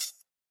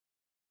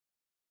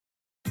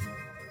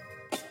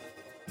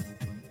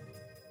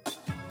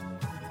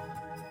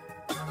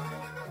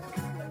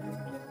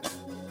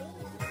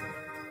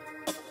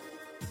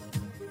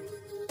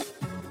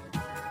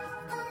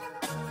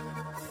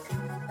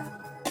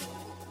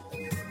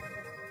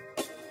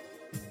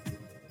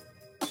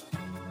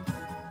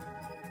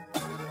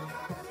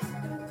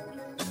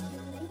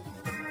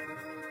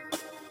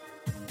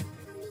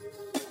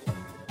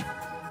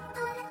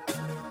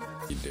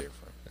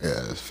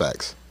is.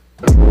 Facts.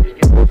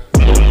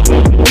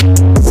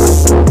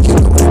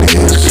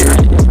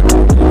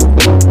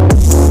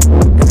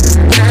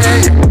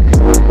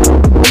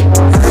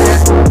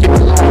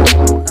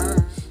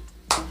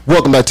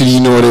 Welcome back to the You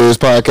Know What It Is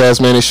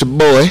podcast, man. It's your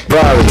boy,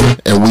 Brian,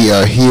 and we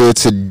are here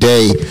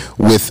today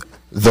with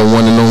the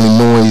one and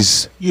only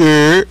Noise.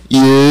 Yeah.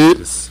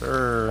 Yes,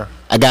 sir.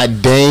 I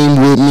got Dame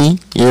with me.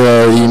 You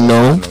already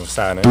know.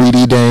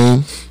 3D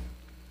Dame.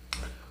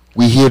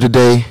 We here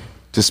today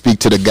to speak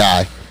to the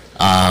guy.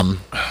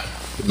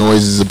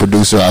 Noise is a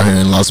producer out here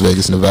in Las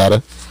Vegas,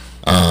 Nevada.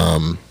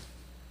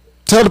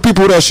 Tell the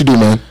people what else you do,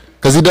 man.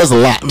 Because he does a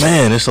lot.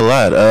 Man, it's a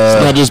lot.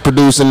 It's not just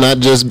producing, not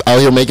just out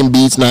here making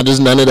beats, not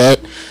just none of that.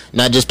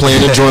 Not just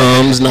playing the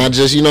drums, not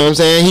just, you know what I'm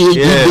saying? He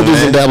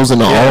dibbles and dabbles in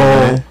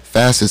all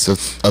facets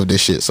of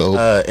this shit.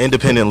 So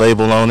independent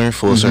label owner,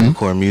 Full Circle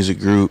Core Music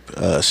Group.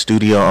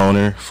 Studio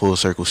owner, Full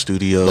Circle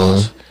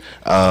Studios.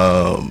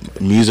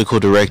 Musical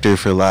director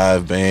for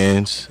live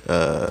bands.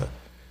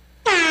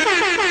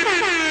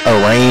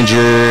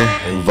 Arranger,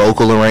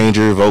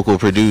 vocal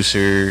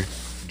producer,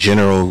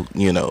 general,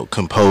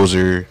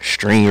 composer,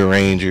 string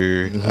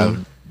arranger.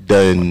 I've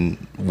done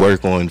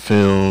work on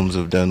films.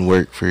 I've done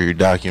work for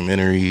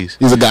documentaries.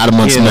 He's a god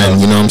amongst men,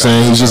 you know what I'm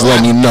saying? He's just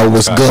letting you know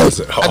what's good.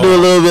 I do a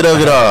little bit of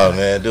it all,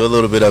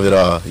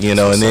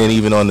 man. And then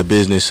even on the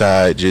business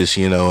side, just,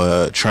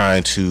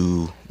 trying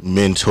to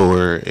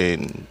mentor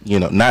and,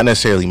 not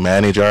necessarily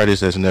manage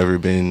artists. That's never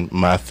been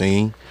my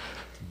thing.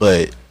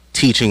 But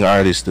teaching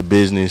artists the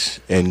business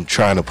and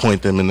trying to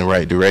point them in the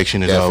right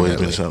direction has always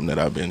been something that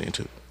I've been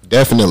into.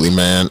 Definitely,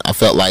 man. I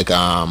felt like,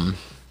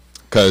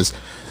 because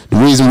the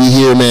reason we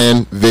here,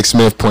 man, Vic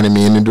Smith pointed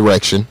me in the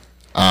direction.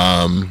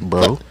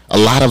 Bro. A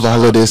lot of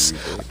all of this,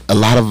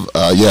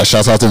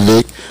 shouts out to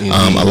Vic.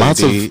 A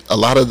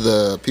lot of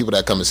the people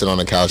that come and sit on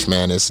the couch,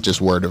 man, it's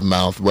just word of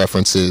mouth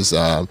references,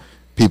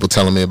 people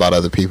telling me about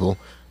other people.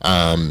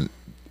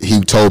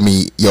 He told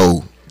me,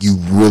 yo, you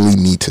really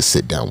need to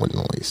sit down with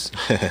Noise.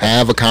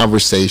 Have a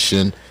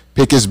conversation,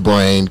 pick his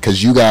brain,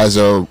 because you guys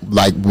are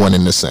like one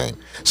and the same.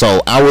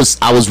 So I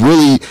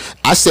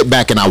sit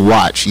back and I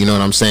watch, you know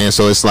what I'm saying?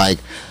 So it's like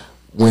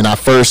when I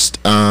first,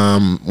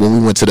 when we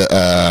went to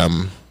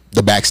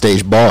the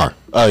backstage bar.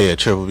 Oh yeah,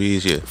 Triple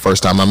B's, yeah.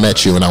 First time I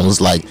met you, and I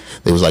was like,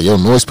 they was like, yo,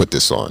 Noise put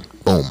this on.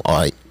 Boom, all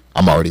right,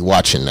 I'm already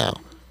watching now.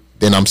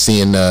 Then I'm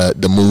seeing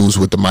the moves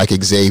with the Mike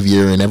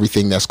Xavier and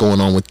everything that's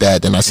going on with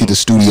that. Then I see the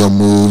studio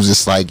moves.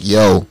 It's like,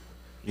 yo,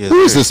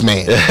 who is this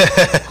man?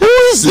 Who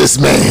is this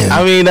man?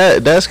 I mean,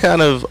 that's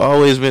kind of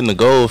always been the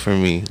goal for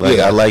me. Like,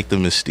 I like the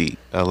mystique.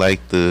 I like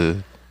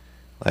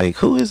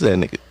who is that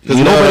nigga? Because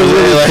nobody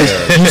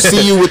really, you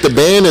see you with the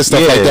band and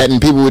stuff like that,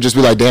 and people would just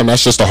be like, damn,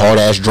 that's just a hard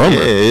ass drummer.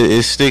 Yeah,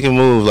 it's stick and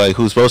move. Like,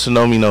 who's supposed to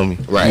know me, know me.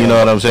 Right. You know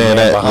what I'm saying?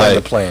 Behind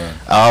the plan.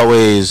 I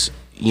always,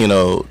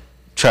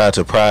 try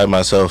to pride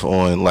myself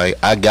on, like,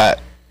 I got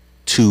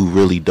two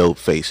really dope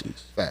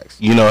faces. Facts.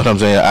 You know what I'm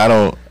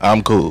saying?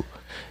 I'm cool.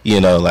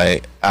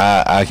 Like,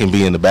 I can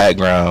be in the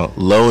background.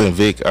 Lo and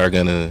Vic are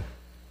gonna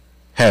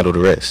handle the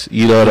rest.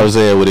 You know what I'm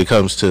saying? When it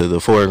comes to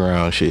the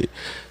foreground shit.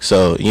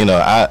 So,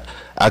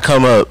 I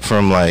come up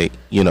from, like,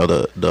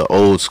 the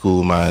old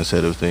school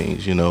mindset of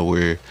things,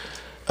 where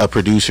a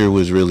producer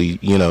was really,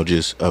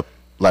 just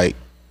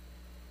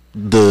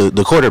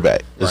the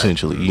quarterback,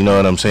 essentially. You know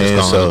what I'm saying?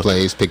 So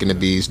plays, picking the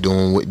beats,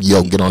 doing what,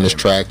 get on this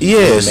track.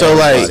 Yeah, so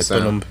like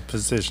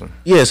position.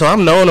 Yeah, so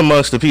I'm known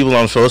amongst the people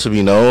I'm supposed to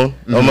be known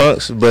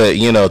amongst, but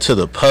to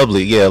the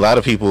public, a lot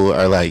of people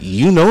are like,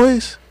 you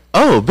Noise?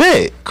 Oh,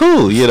 bet,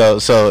 cool.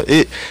 So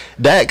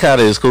that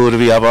kind of is cool to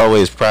me. I've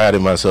always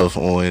prided myself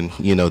on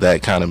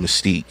that kind of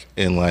mystique,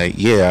 and like,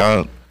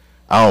 I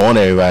don't want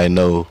everybody to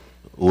know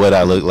what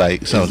I look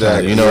like sometimes.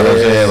 Exactly. You know what I'm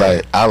saying?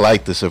 Like, I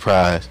like the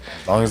surprise.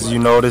 As long as you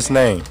know this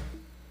name.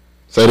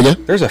 Say it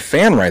again. There's a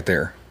fan right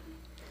there.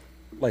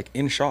 Like,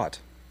 in shot.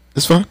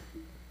 It's fine.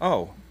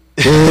 Oh.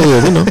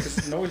 Yeah, we know.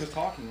 Noise is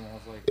talking. I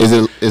was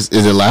like, is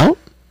it loud?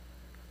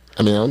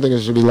 I mean, I don't think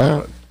it should be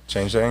loud.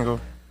 Change the angle.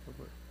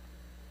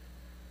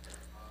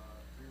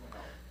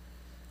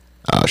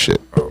 Oh,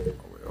 shit. Oh,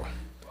 well.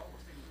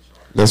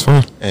 That's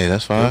fine. Hey,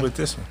 that's fine. With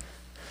this one.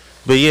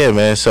 But yeah,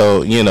 man,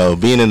 so,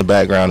 being in the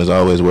background is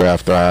always where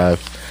I've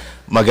thrived.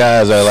 My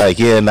guys are like,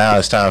 now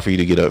it's time for you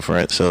to get up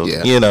front. So,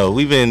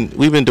 we've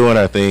been doing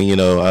our thing,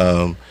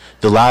 the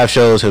live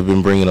shows have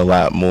been bringing a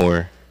lot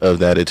more of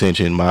that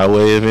attention my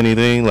way, if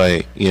anything.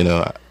 Like,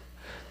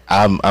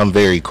 I'm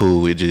very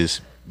cool with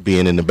just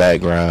being in the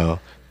background,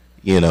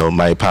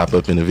 might pop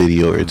up in a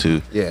video or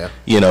two. Yeah.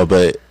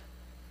 But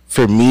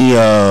for me,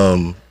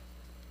 I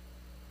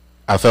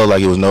felt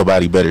like it was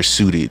nobody better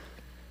suited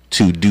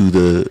to do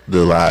the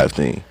live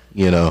thing.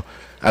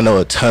 I know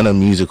a ton of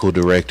musical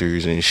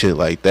directors and shit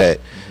like that,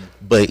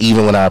 but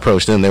even when I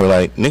approached them, they were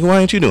like, nigga, why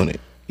ain't you doing it?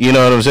 You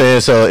know what I'm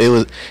saying? So it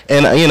was,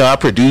 and I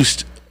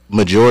produced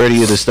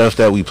majority of the stuff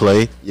that we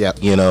play. Yeah.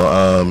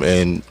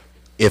 And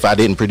if I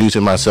didn't produce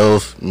it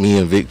myself, me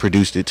and Vic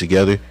produced it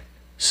together.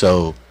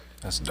 So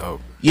that's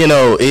dope.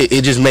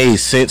 It just made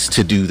sense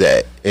to do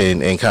that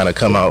and kind of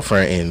come out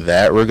front in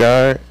that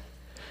regard.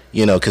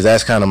 You know, because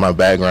that's kind of my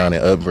background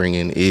and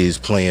upbringing is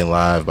playing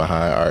live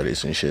behind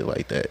artists and shit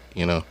like that,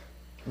 you know.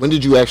 When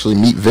did you actually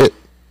meet Vic?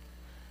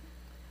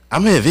 I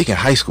met Vic in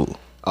high school.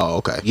 Oh,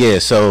 okay. Yeah,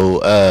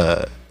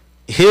 so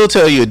he'll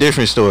tell you a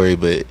different story,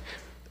 but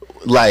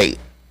like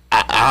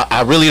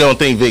I really don't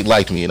think Vic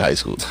liked me in high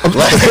school.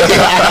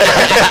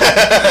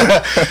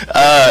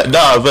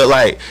 No, but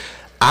like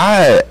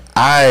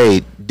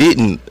I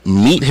didn't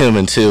meet him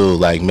until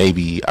like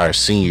maybe our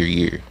senior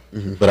year,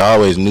 but I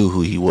always knew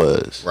who he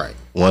was. Right.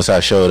 Once I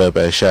showed up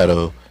at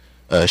Shadow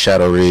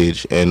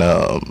Ridge, and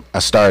I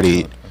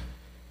started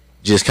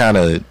just kind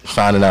of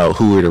finding out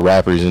who were the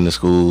rappers in the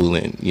school,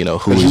 and you know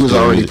who was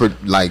already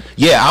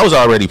yeah, I was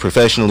already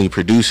professionally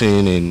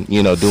producing and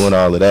you know doing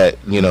all of that,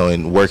 you know,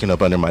 and working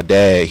up under my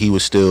dad. He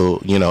was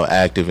still you know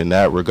active in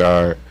that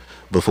regard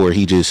before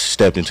he just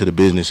stepped into the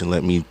business and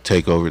let me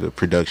take over the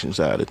production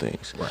side of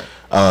things.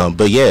 Right.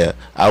 But yeah,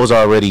 I was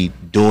already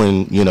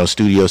doing you know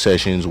studio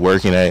sessions,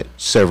 working at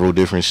several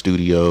different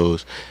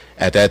studios.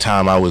 At that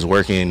time, I was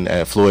working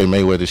at Floyd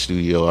Mayweather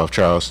Studio off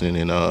Charleston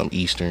and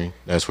Eastern.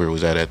 That's where it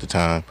was at the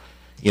time.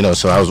 You know,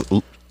 so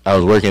I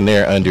was working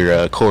there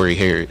under Corey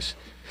Harris.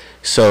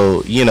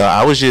 So, you know,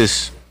 I was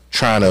just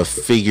trying to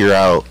figure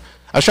out,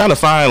 I was trying to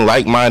find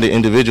like-minded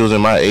individuals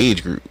in my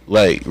age group,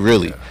 like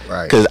really. Yeah,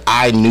 right. Because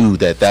I knew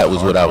that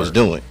was what I was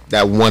doing.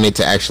 That wanted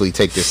to actually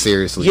take this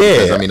seriously. Yeah.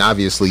 Because, I mean,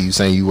 obviously, you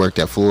saying you worked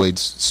at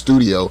Floyd's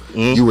studio,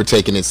 you were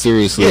taking it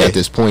seriously at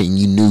this point, and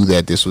you knew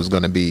that this was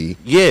going to be.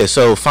 Yeah,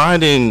 so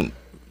finding,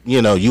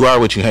 you know, you are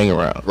what you hang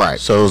around. Right.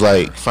 So it was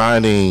like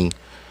finding,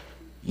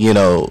 you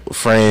know,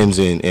 friends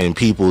and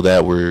people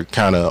that were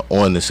kind of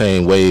on the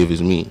same wave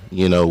as me,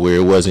 you know, where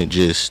it wasn't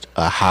just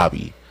a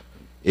hobby.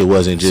 It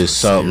wasn't just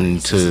something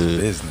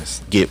to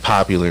get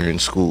popular in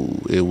school.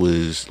 It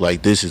was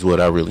like, this is what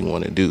I really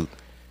want to do.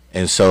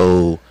 And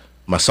so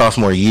my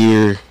sophomore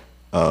year,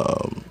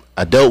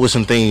 I dealt with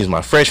some things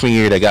my freshman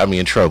year that got me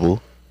in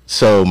trouble.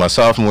 So my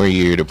sophomore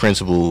year, the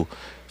principal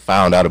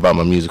found out about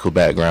my musical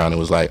background and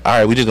was like, all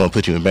right, we're just going to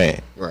put you in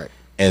band. Right.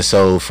 And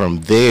so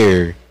from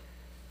there,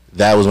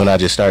 that was when I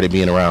just started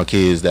being around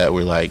kids that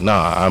were like,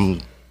 nah,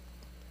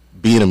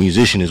 being a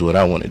musician is what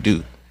I want to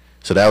do.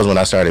 So that was when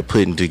I started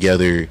putting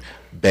together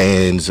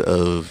bands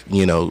of,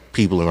 you know,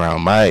 people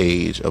around my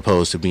age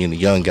opposed to being the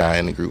young guy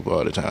in the group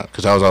all the time.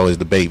 Because I was always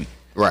the baby.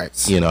 Right.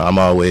 You know, I'm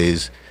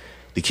always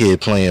the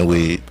kid playing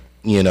with,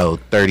 you know,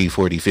 30,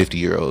 40,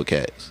 50-year-old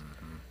cats.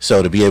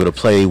 So to be able to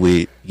play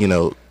with, you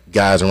know,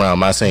 guys around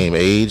my same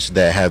age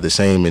that have the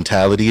same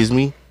mentality as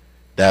me,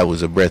 that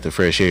was a breath of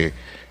fresh air.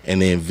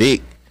 And then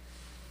Vic,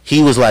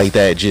 he was like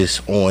that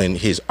just on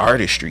his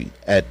artistry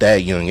at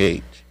that young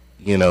age.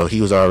 You know,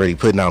 he was already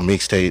putting out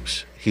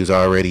mixtapes. He was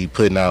already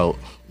putting out,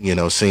 you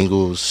know,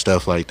 singles,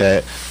 stuff like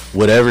that.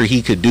 Whatever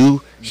he could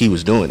do, he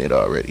was doing it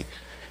already.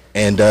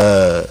 And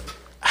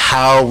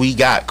how we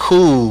got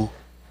cool,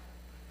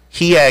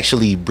 he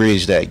actually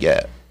bridged that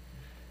gap.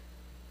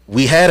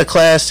 We had a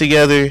class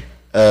together,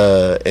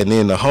 and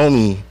then the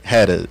homie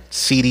had a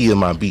CD of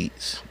my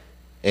beats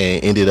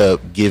and ended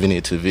up giving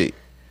it to Vic.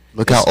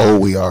 Look how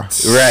old we are.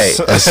 Right.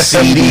 A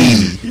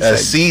CD. A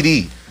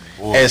CD.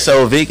 Boy. And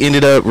so Vic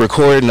ended up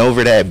recording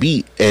over that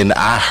beat, and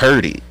I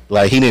heard it.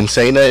 Like, he didn't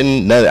say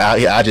nothing.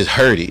 I just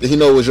heard it. Did he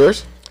know it was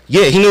yours?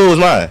 Yeah, he knew it was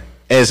mine.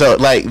 And so,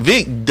 like,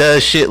 Vic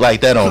does shit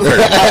like that on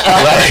purpose.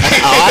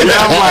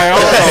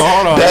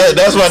 Hold on.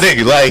 That's my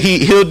nigga. Like,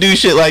 he'll do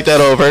shit like that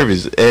on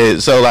purpose.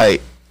 And so,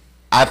 like,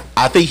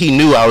 I think he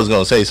knew I was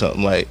going to say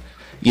something. Like,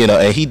 you know,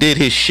 and he did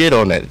his shit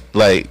on that.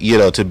 Like, you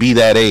know, to be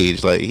that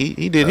age. Like,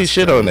 he did his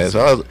shit on that.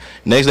 So,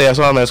 next day I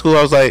saw him at school,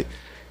 I was like,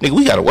 nigga,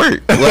 we gotta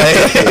work.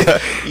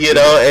 Like, you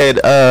know,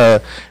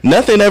 and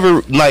nothing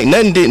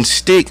didn't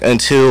stick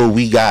until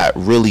we got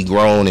really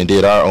grown and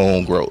did our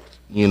own growth.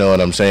 You know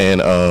what I'm saying?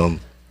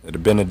 It'd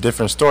have been a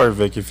different story,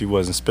 Vic, if he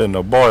wasn't spitting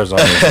no bars on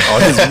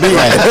his beat.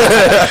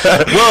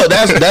 Well,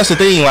 that's the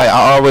thing. Like,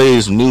 I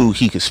always knew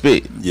he could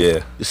spit.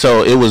 Yeah.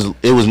 So it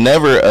was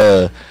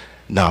never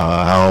nah,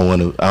 I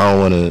don't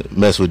wanna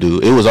mess with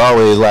dude. It was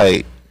always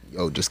like,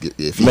 yo, just get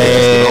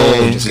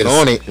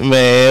on it.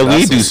 Man,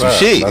 we do some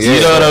shit.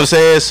 You know what I'm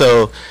saying?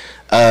 So,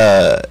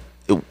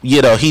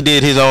 you know, he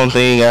did his own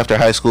thing after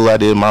high school. I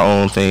did my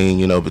own thing,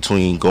 you know,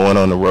 between going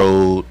on the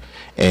road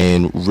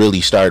and really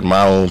starting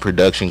my own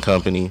production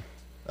company.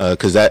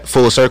 Because that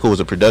Full Circle was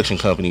a production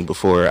company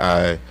before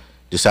I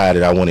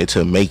decided I wanted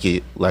to make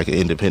it like an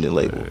independent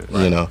label,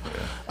 you know?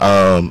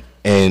 Yeah.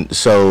 And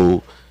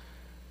so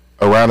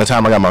around the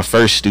time I got my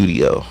first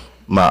studio,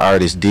 my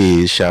artist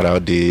Diz, shout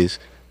out Diz,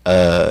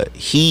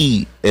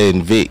 he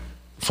and Vic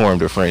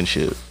formed a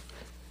friendship,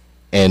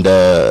 and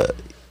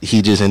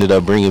he just ended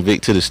up bringing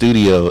Vic to the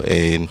studio,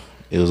 and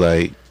it was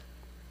like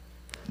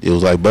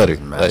butter.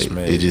 Like,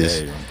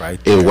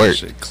 it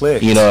worked.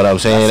 You know what I'm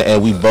saying?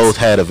 And we both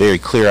had a very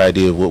clear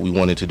idea of what we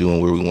wanted to do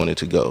and where we wanted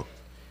to go.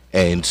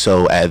 And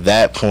so at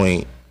that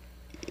point,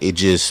 it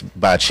just,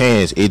 by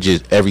chance,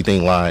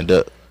 everything lined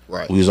up.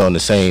 Right. We was on the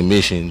same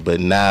mission, but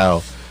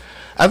now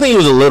I think it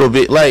was a little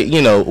bit like,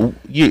 you know,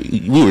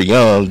 we were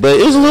young, but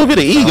it was a little bit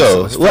of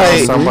ego,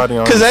 like,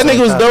 because that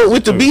nigga was dope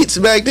with the beats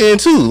back then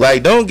too.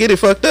 Like, don't get it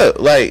fucked up.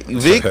 Like,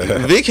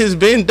 Vic has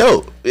been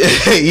dope.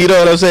 You know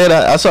what I'm saying?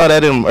 I saw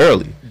that in him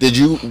early.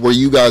 Were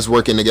you guys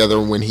working together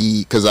when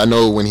because I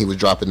know when he was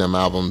dropping them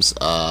albums,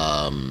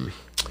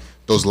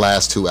 those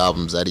last 2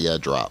 albums that he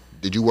had dropped,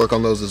 did you work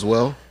on those as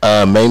well?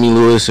 Mamie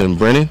Lewis and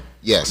Brennan?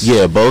 Yes.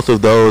 Yeah, both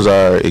of those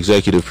are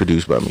executive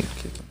produced by me.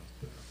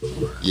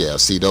 Yeah,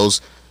 see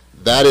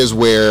that's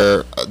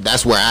where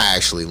I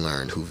actually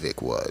learned who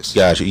Vic was.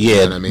 Gotcha. Yeah, you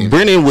know what I mean?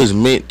 Brennan was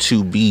meant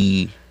to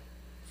be,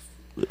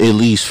 at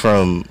least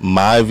from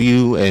my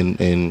view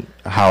and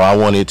how I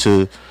wanted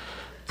to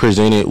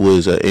present it,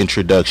 was an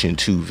introduction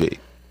to Vic.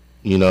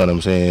 You know what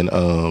I'm saying?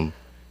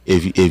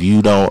 If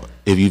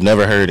you've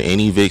never heard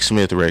any Vic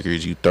Smith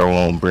records, you throw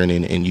on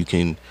Brennan and you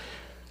can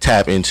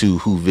tap into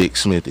who Vic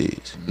Smith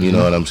is. You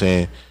know what I'm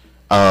saying?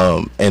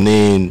 And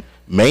then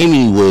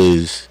Mamie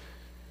was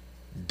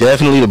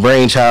definitely the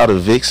brainchild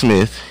of Vic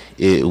Smith.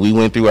 We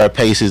went through our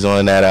paces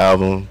on that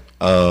album,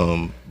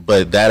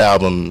 but that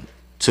album,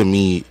 to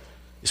me,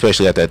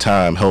 especially at that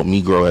time, helped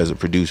me grow as a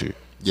producer.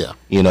 Yeah,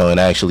 you know, and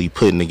actually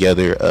putting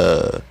together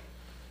a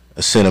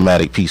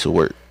cinematic piece of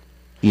work.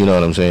 You know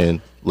what I'm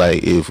saying?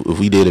 Like, if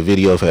we did a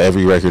video for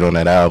every record on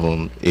that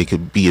album, it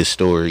could be a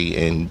story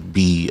and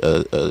be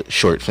a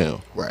short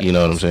film. Right. You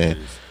know what I'm saying?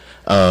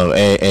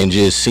 And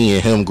just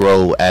seeing him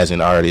grow as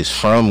an artist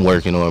from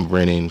working on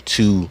Brennan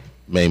to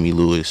Mamie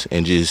Lewis,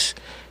 and just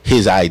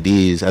his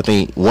ideas. I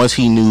think once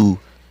he knew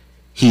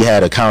he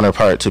had a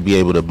counterpart to be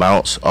able to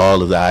bounce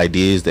all of the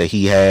ideas that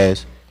he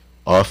has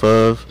off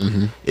of,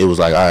 it was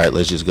like, all right,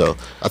 let's just go.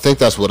 I think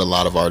that's what a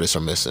lot of artists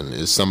are missing,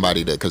 is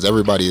somebody that, because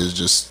everybody is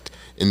just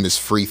in this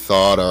free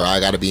thought, or I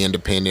got to be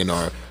independent,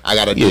 or I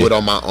got to do it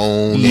on my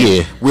own.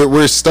 Yeah,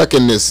 we're stuck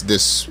in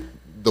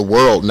the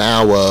world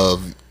now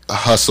of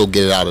hustle,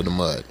 get it out of the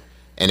mud,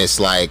 and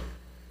it's like,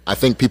 I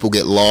think people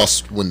get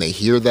lost when they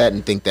hear that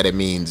and think that it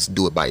means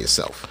do it by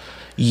yourself.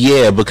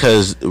 Yeah,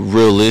 because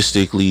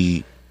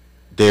realistically,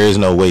 there is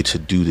no way to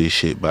do this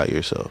shit by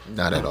yourself.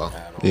 Not at all.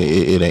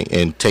 It ain't.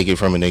 And take it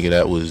from a nigga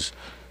that was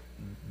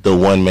the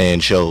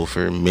one-man show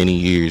for many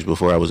years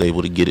before I was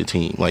able to get a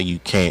team. Like, you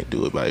can't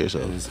do it by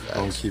yourself.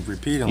 Don't keep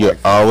repeating. You're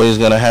always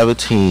going to have a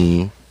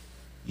team.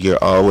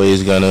 You're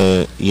always going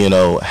to, you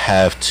know,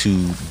 have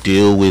to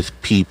deal with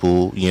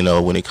people, you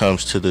know, when it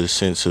comes to the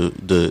sense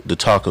of the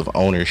talk of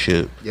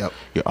ownership. Yep.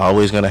 You're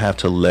always going to have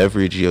to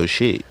leverage your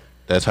shit.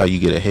 That's how you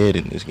get ahead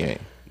in this game.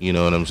 You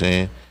know what I'm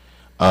saying?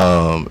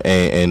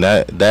 And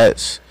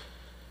that's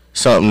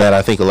something that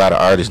I think a lot of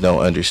artists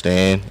don't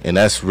understand, and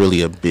that's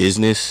really a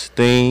business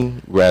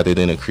thing rather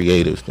than a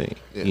creative thing.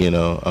 Yeah. You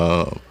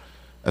know,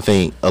 I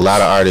think a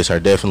lot of artists are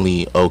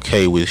definitely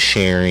okay with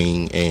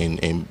sharing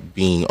and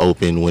being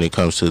open when it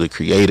comes to the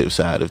creative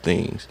side of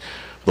things,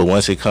 but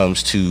once it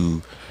comes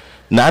to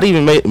not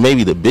even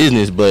maybe the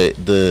business, but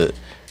the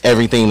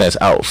everything that's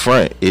out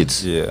front,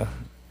 it's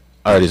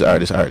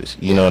artists.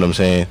 You know what I'm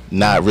saying?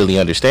 Not really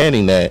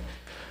understanding that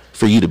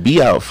for you to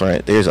be out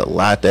front, there's a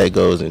lot that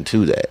goes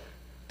into that.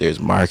 There's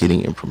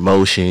marketing and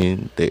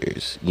promotion.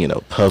 There's, you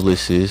know,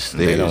 publicists.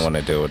 They don't want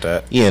to deal with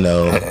that. You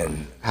know.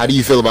 How do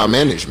you feel about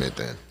management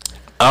then?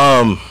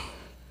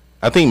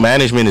 I think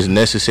management is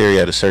necessary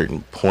at a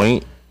certain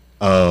point.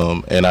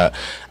 And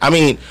I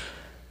mean,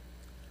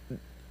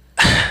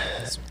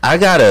 I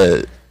got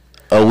a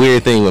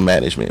weird thing with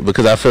management,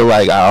 because I feel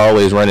like I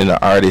always run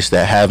into artists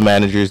that have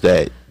managers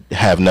that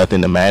have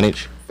nothing to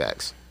manage.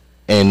 Facts.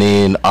 And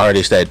then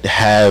artists that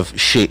have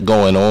shit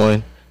going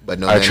on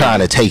but are trying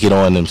to take it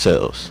on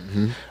themselves.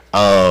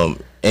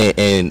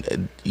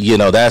 And you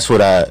know, that's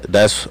what I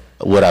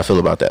feel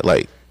about that.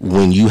 Like,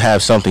 when you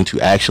have something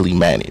to actually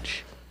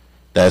manage,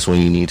 that's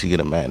when you need to get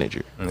a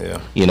manager.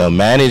 Yeah. You know,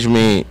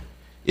 management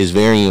is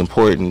very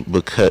important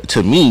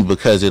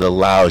because it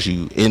allows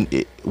you,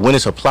 when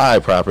it's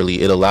applied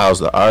properly, it allows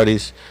the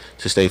artist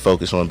to stay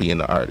focused on being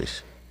the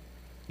artist.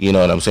 You know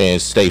what I'm saying?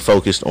 Stay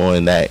focused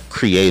on that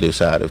creative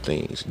side of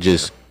things.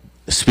 Just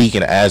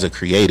speaking as a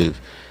creative,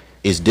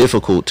 it's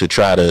difficult to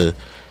try to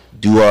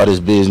do all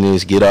this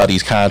business, get all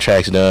these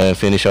contracts done,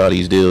 finish all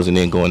these deals, and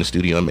then go in the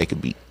studio and make a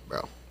beat.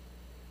 Bro.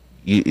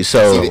 Even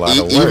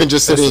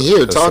just sitting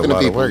here talking to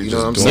people, you know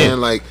what I'm saying?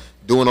 Like,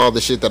 doing all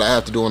the shit that I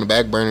have to do on the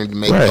back burner to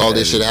make all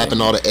this shit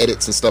happen, all the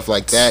edits and stuff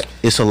like that.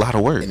 It's a lot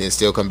of work. And then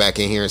still come back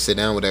in here and sit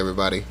down with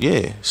everybody.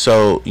 Yeah.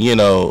 So, you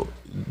know,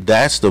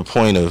 that's the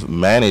point of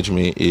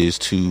management, is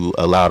to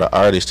allow the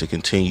artist to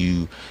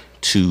continue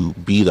to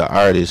be the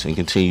artist and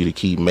continue to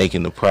keep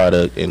making the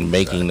product and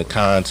making the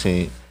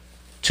content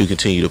to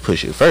continue to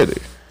push it further.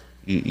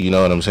 You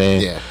know what I'm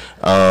saying?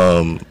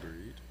 Yeah.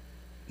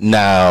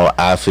 Now,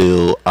 I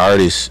feel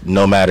artists,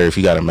 no matter if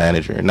you got a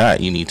manager or not,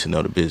 you need to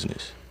know the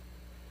business.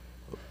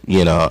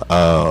 You know,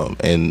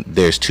 and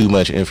there's too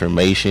much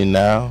information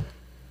now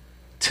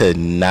to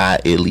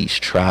not at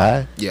least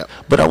try. Yeah.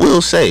 But I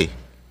will say,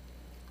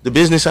 the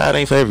business side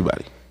ain't for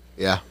everybody.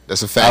 Yeah,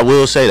 that's a fact. I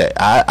will say that.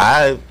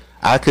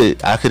 I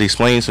could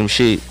explain some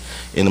shit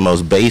in the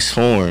most base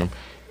form,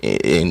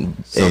 and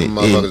some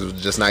motherfuckers would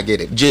just not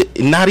get it.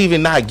 Not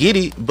even not get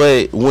it,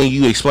 but when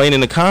you explaining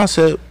the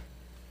concept,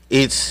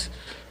 it's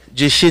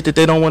just shit that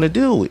they don't want to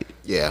deal with.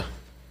 Yeah.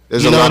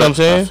 You know what I'm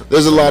saying?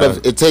 There's a lot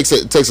of it takes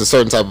a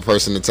certain type of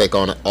person to take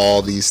on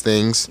all these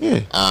things.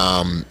 Yeah.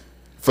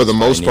 For the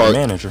most part,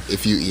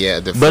 if you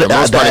if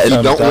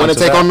you don't want to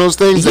take on those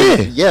things,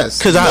 then yes,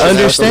 because I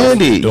understand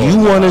it. You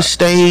want to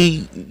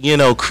stay,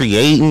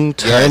 creating,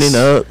 turning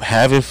up,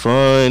 having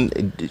fun.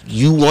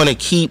 You want to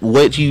keep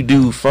what you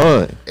do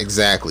fun.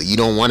 Exactly. You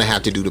don't want to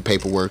have to do the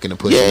paperwork and the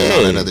pushing and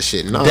all that other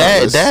shit. No,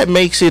 that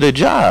makes it a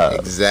job.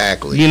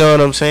 Exactly. You know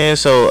what I'm saying?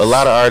 So a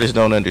lot of artists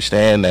don't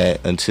understand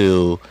that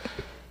until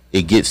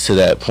it gets to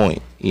that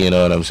point. You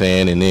know what I'm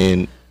saying? And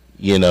then,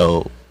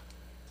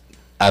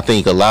 I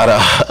think a lot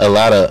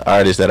of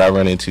artists that I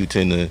run into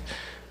tend to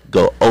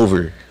go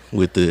over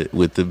with the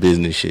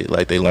business shit.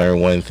 Like they learn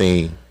one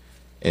thing,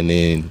 and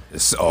then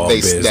it's all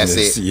business. That's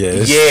it. Yeah,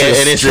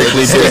 and it's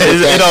strictly business.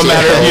 It don't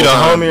matter if you the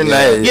homie or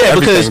not. Yeah,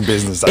 because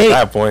business at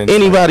that point.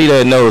 Anybody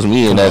that knows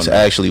me and that's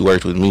actually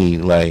worked with me,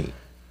 like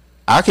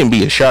I can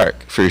be a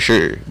shark for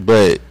sure,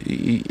 but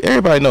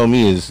everybody know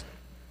me as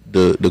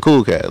the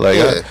cool cat.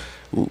 Like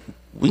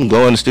we can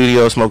go in the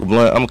studio, smoke a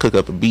blunt. I'm gonna cook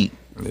up a beat.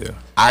 Yeah,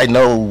 I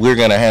know we're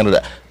gonna handle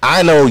that.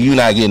 I know you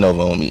not getting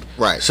over on me,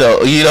 right?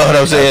 So you know what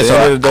I'm saying.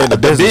 So the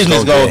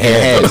business gonna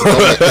get handled.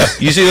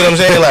 You see what I'm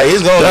saying? Like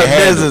it's gonna get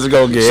handled. Business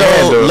gonna get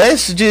handled. So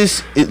let's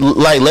just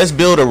let's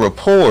build a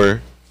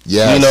rapport.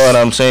 Yes. You know what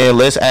I'm saying?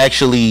 Let's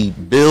actually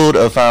build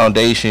a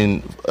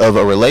foundation of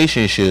a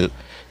relationship.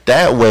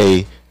 That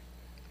way,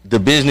 the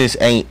business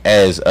ain't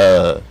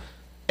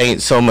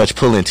so much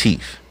pulling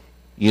teeth.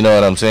 You know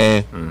what I'm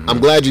saying? Mm-hmm. I'm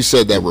glad you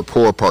said that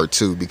rapport part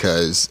too,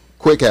 because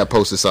Quick had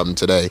posted something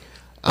today.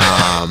 Yeah,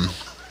 I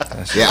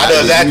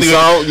know exactly.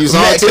 You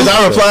saw it too? Because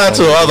I replied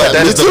to it. I was like,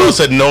 "That's the most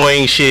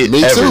annoying shit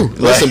Me ever." too.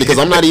 Listen, because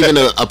I'm not even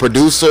a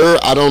producer.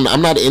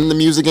 I'm not in the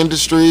music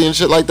industry and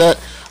shit like that.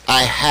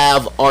 I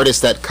have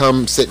artists that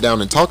come sit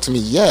down and talk to me.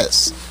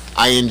 Yes,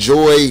 I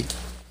enjoy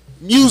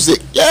music.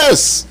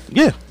 Yes.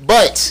 Yeah.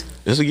 But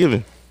it's a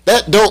given.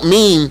 That don't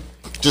mean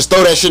just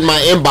throw that shit in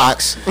my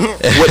inbox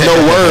with no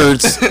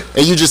words,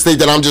 and you just think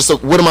that I'm just.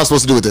 What am I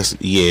supposed to do with this?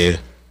 Yeah.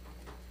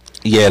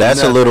 Yeah,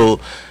 that's a little.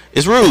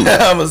 It's rude.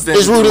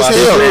 It's rude as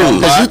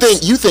hell.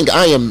 Because you think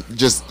I am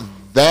just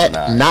that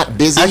not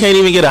busy. I can't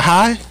even get a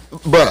hi,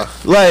 bruh.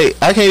 Like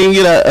I can't even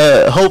get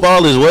a hope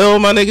all is well,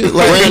 my nigga.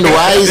 Like Grand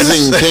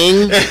Rising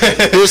King.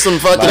 Here's some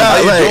fucking. How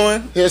you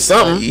doing? Here's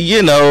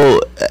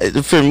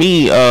something. For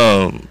me,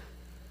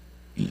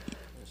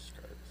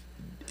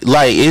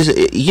 like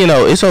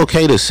it's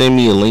okay to send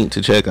me a link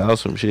to check out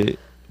some shit,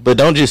 but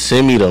don't just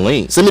send me the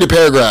link. Send me the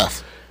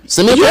paragraph.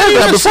 Send me a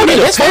paragraph before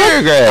the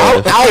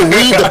paragraph. I'll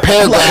read the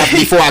paragraph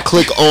before I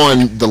click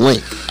on the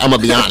link. I'm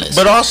gonna be honest.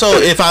 But also,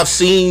 if I've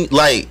seen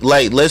like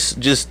let's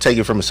just take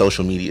it from a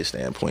social media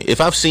standpoint. If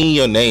I've seen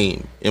your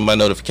name in my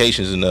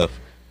notifications enough,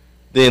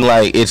 then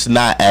like it's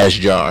not as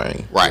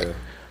jarring, right?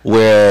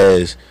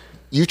 Whereas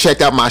you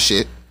checked out my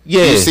shit,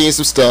 yeah, you've seen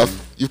some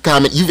stuff. You've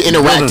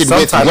interacted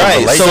with me,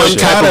 right? So it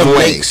kind of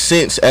makes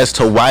sense as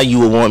to why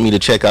you would want me to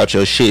check out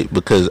your shit,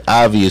 because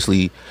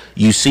obviously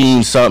you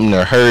seen something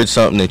or heard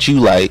something that you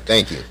like.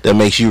 Thank you. That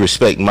makes you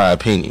respect my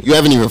opinion. You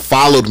haven't even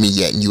followed me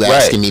yet, and you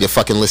asking me to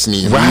fucking listen to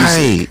your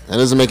music. That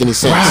doesn't make any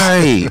sense.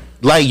 Right?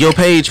 Like your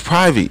page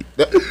private,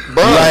 bro.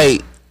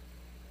 Like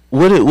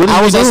what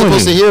how was I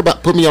supposed to hear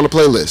about? Put me on the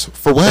playlist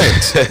for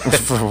what?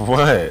 For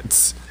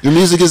what? Your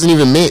music isn't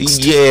even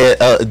mixed.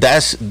 Yeah,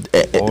 that's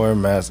or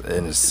mass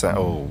and it's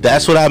sound.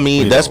 That's what I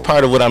mean. That's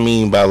part of what I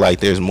mean by like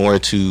there's more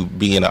to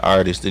being an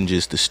artist than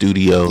just the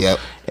studio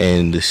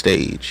and the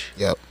stage.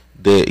 Yep.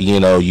 That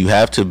you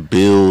have to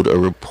build a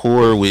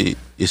rapport with,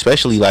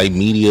 especially like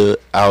media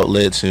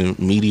outlets and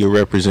media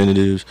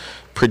representatives,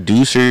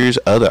 producers,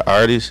 other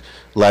artists.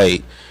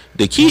 Like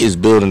the key is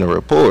building a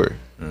rapport.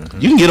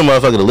 Mm-hmm. You can get a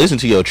motherfucker to listen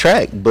to your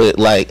track, but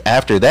like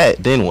after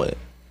that, then what?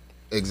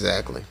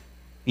 Exactly.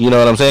 You know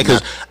what I'm saying?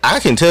 Because I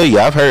can tell you,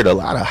 I've heard a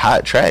lot of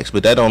hot tracks,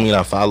 but that don't mean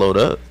I followed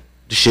up.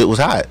 The shit was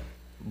hot,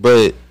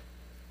 but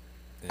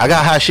I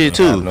got hot shit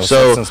too.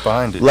 So,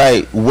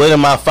 like, what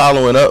am I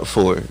following up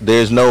for?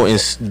 There's no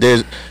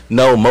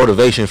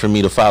motivation for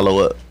me to follow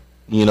up.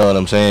 You know what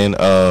I'm saying?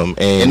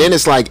 And then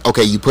it's like,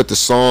 okay, you put the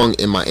song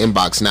in my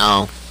inbox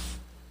now.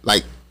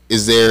 Like,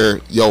 is there,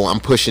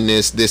 I'm pushing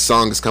this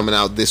song is coming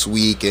out this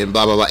week and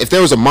blah, blah, blah. If there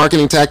was a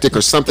marketing tactic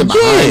or something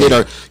behind it,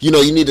 or, you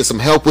needed some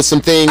help with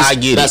some things, I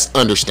get that's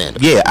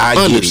understandable. Yeah,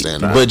 I get it.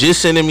 But just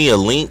sending me a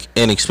link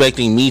and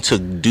expecting me to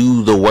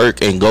do the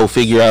work and go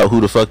figure out who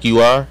the fuck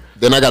you are.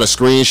 Then I got a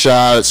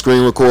screenshot,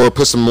 screen record,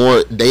 put some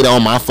more data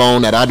on my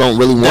phone that I don't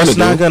really want to do. That's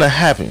not going to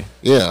happen.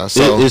 Yeah,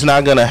 so. It's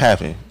not going to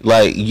happen.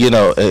 Like,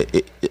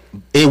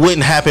 it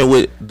wouldn't happen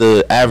with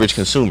the average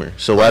consumer.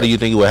 So why do you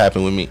think it would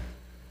happen with me?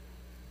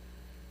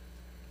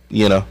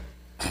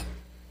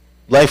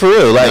 Like for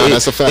real, like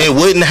that's a fact. It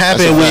wouldn't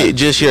happen with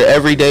just your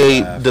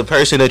everyday, the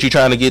person that you're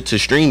trying to get to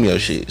stream your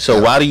shit.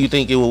 So why do you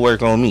think it would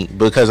work on me?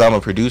 Because I'm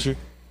a producer.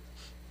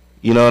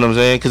 You know what I'm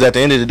saying? Because at the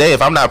end of the day,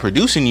 if I'm not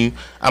producing you,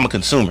 I'm a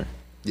consumer.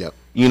 Yep.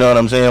 You know what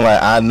I'm saying?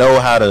 Like, I know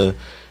how to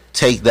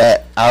take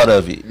that out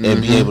of it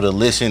and be able to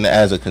listen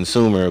as a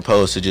consumer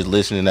opposed to just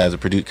listening as a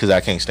producer, because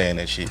I can't stand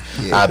that shit.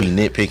 I'll be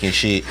nitpicking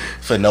shit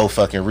for no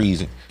fucking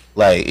reason.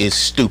 Like, it's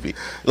stupid.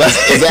 Like,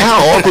 is that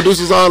how all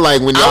producers are?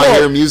 Like, when y'all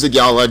hear music,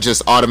 y'all are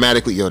just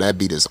automatically, yo, that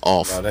beat is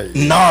off.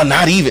 No,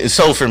 not even.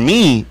 So for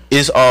me,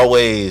 it's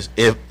always,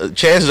 if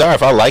chances are,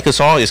 if I like a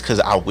song, it's because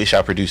I wish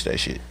I produced that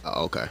shit.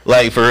 Oh, okay.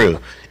 Like, for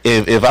real.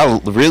 If I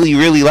really,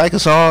 really like a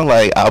song,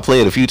 like, I'll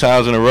play it a few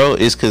times in a row,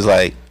 it's because,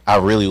 like, I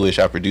really wish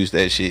I produced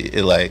that shit.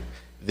 It, like,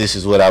 this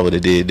is what I would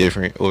have did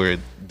different, or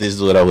this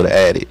is what I would have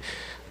added.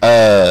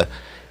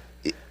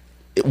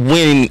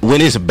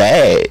 When it's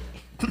bad,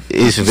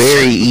 it's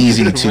very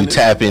easy to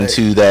tap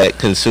into that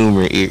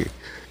consumer ear.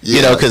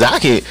 You know, because I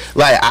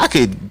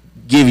could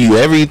give you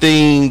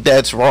everything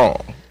that's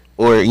wrong,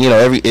 or, you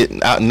know,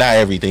 not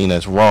everything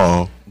that's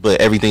wrong, but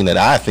everything that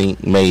I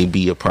think may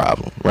be a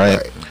problem,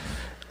 right?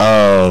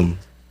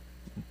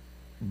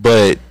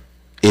 But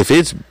if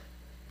it's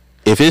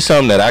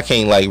something that I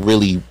can't, like,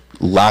 really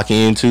lock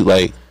into,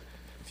 like,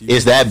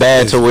 it's that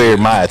bad to where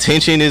my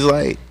attention is,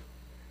 like,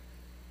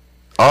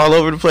 all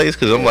over the place,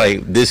 because I'm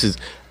like,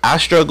 I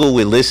struggle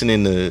with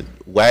listening to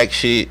whack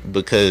shit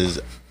because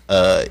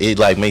it,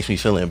 like, makes me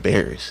feel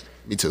embarrassed.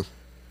 Me too.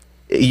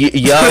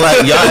 Y'all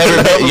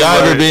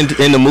ever been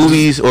in the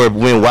movies or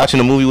when watching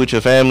a movie with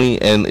your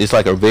family and it's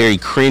like a very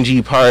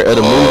cringy part of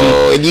the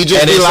movie, and you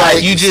just be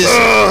like,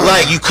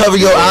 you cover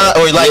your eye,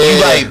 or like you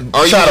like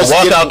try to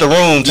walk out the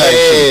room type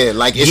shit.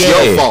 Like it's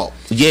your fault.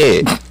 Yeah,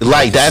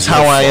 like that's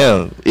how I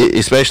am,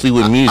 especially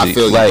with music. I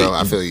feel you, like, bro.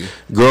 I feel you.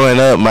 Growing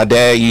up, my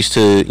dad used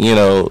to, you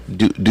know,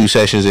 do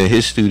sessions in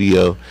his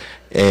studio,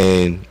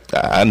 and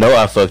I know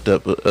I fucked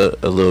up a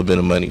little bit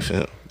of money for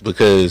him,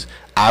 because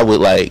I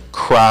would, like,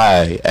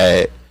 cry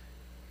at,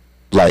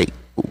 like,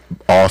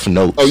 off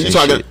notes. Oh, you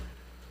talking?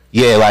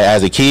 Yeah, like,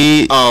 as a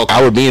kid,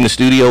 I would be in the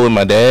studio with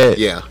my dad.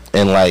 Yeah.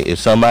 And, like, if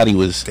somebody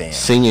was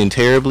singing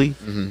terribly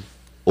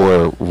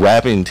or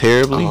rapping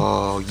terribly,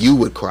 you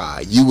would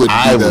cry. You would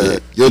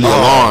you're the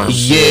alarm.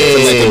 Yeah.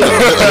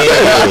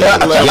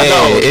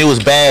 It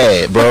was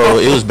bad, bro.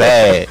 It was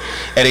bad.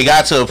 And it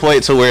got to a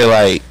point to where,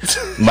 like,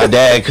 my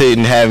dad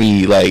couldn't have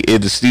me, like,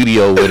 in the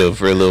studio with him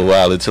for a little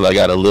while until I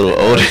got a little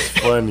older.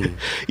 Funny.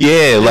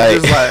 Yeah,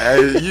 like, it's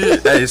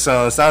like, hey,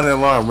 son, sound the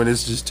alarm when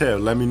it's just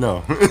terrible. Let me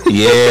know.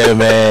 Yeah,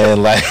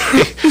 man. Like,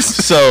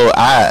 so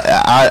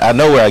I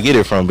know where I get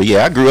it from, but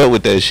yeah, I grew up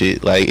with that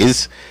shit. Like,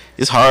 it's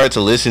hard to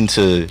listen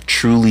to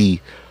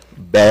truly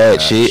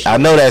bad shit. I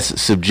know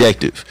that's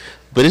subjective,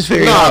 but it's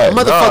very hard.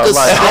 Motherfuckers,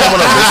 like, I don't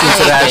want to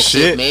listen to that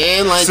shit,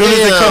 man. Like, as soon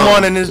as it come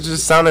on and it's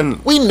just sounding,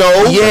 we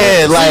know.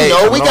 Yeah, like, we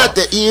know. We got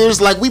the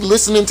ears. Like, we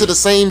listening to the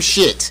same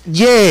shit.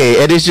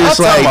 Yeah, and it's just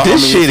like,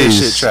 this shit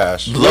is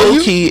trash. Low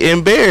key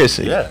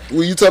embarrassing. Yeah.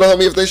 Will you tell the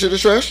homie if they shit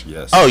is trash?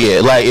 Yes. Oh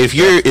yeah, like,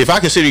 if I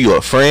consider you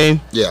a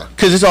friend, yeah,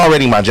 because it's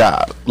already my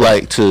job,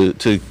 like, to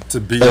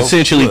be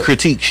essentially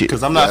critique shit.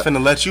 Because I'm not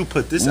finna let you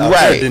put this out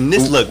there, then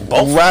this look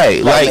both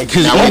right. Like,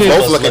 because we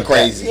both looking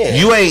crazy.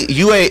 You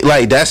ain't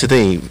like, that's the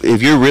thing.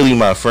 If you're really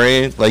my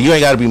friend, like, you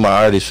ain't got to be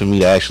my artist for me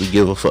to actually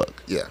give a fuck.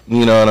 Yeah,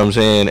 you know what I'm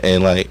saying?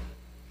 And, like,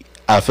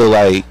 I feel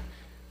like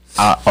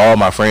all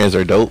my friends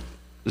are dope.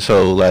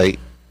 So, like,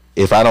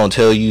 if I don't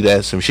tell you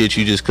that some shit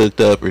you just cooked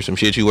up or some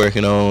shit you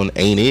working on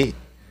ain't it,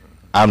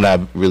 I'm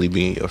not really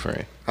being your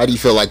friend. How do you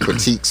feel like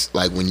critiques?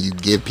 Like, when you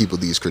give people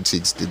these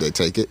critiques, did they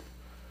take it?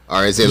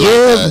 Or is it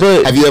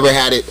but have you ever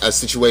had a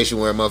situation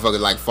where a motherfucker,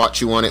 like, fought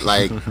you on it?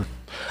 Like,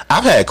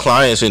 I've had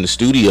clients in the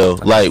studio,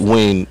 like,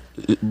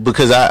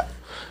 because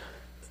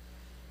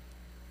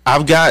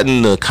I've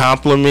gotten the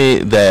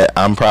compliment that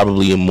I'm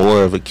probably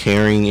more of a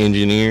caring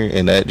engineer,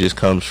 and that just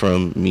comes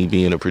from me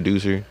being a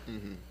producer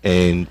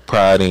and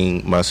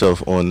priding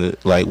myself on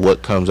like,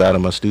 what comes out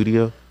of my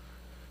studio.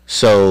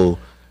 So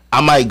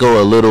I might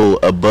go a little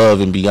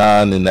above and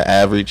beyond than the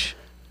average.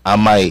 I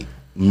might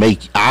make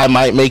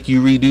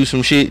you redo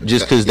some shit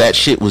just because that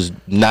shit was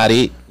not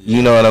it.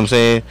 You know what I'm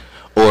saying?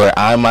 Or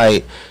I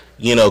might,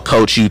 you know,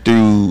 coach you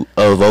through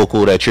a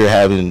vocal that you're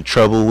having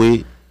trouble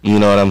with. You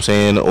know what I'm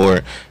saying?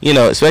 Or, you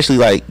know, especially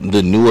like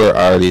the newer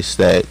artists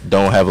that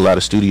don't have a lot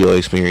of studio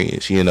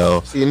experience, you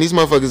know. See, and these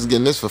motherfuckers is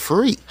getting this for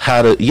free.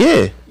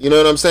 You know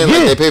what I'm saying?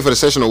 Like, they pay for the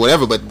session or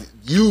whatever, but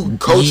you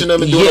coaching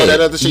them and doing all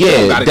that other shit.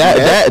 Yeah,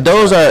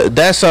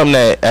 that's something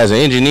that as an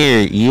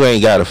engineer you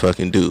ain't gotta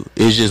fucking do.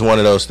 It's just one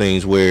of those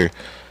things where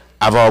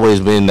I've always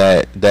been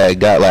that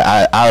guy.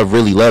 Like, I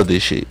really love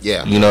this shit.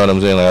 Yeah. You know what I'm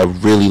saying? Like, I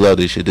really love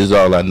this shit. This is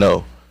all I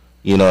know.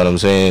 You know what I'm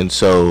saying?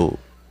 So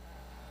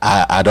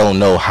I don't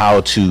know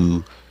how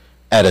to,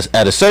 at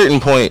a certain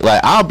point, like,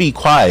 I'll be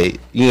quiet,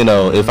 you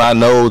know, if I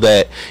know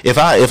that, if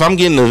I'm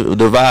getting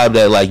the vibe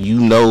that, like,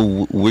 you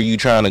know where you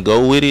trying to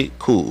go with it,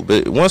 cool.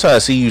 But once I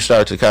see you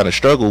start to kind of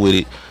struggle with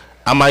it,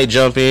 I might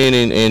jump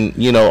in and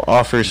you know,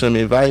 offer some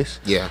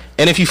advice. Yeah.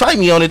 And if you fight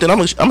me on it, then I'm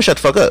gonna shut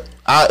the fuck up.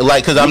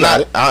 Cause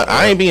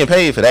I ain't being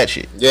paid for that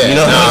shit. Yeah. You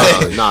know what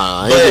I'm saying?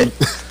 Nah. But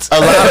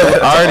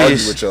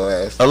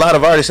a lot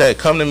of artists that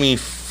come to me,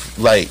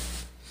 like,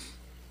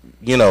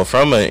 you know,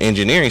 from an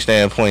engineering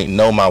standpoint,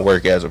 know my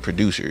work as a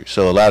producer.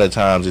 So a lot of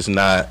times it's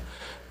not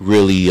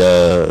really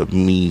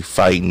me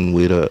fighting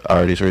with an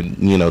artist, or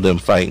you know, them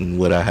fighting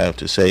what I have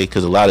to say,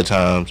 because a lot of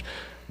times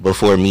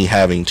before me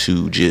having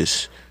to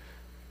just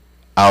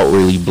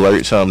outwardly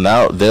blurt something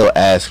out, they'll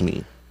ask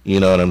me, you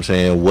know what I'm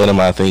saying, what am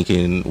I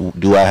thinking,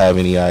 do I have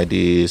any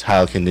ideas,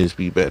 how can this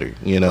be better,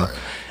 you know?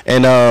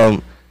 And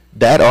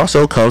that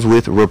also comes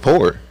with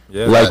rapport.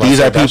 Yeah, like these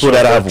are people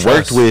that I've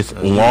worked with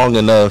long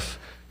enough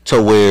to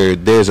where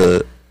there's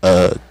a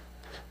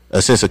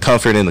sense of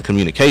comfort in the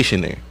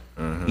communication there.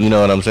 You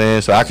know what I'm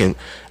saying? So I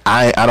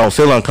don't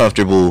feel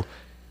uncomfortable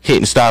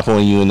hitting stop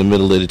on you in the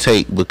middle of the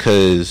take,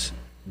 because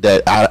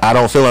that I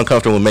don't feel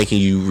uncomfortable making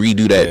you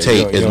redo that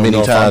tape as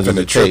many times as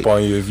the tape.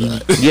 On you if you,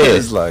 yeah,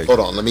 it's like, hold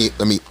on, let me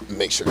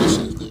make sure this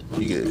is good.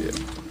 You good? Yeah.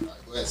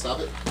 Right, go ahead, stop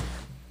it.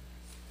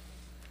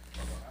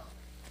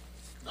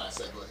 Nah, I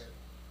said go ahead.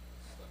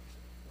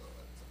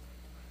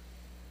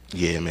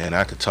 Yeah, man,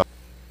 I could talk.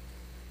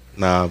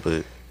 Nah,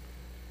 but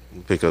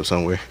pick up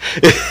somewhere.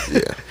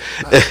 Yeah.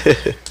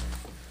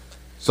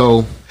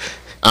 So,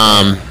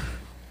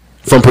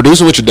 from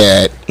producing with your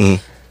dad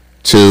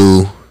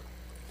to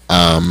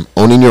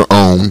owning your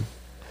own,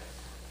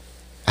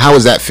 how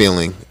is that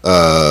feeling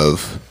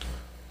of,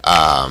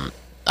 I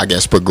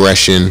guess,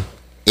 progression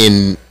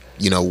in,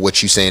 you know,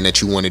 what you're saying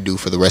that you want to do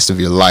for the rest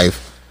of your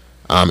life,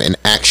 and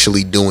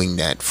actually doing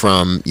that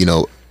from, you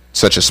know,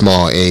 such a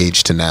small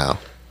age to now?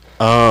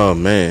 Oh,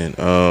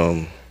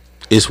 man.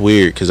 It's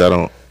weird because I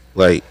don't,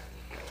 like,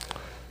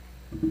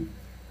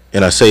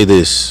 and I say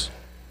this,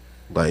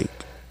 like,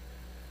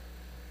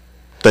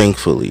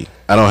 thankfully,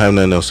 I don't have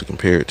nothing else to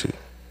compare it to.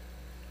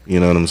 You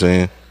know what I'm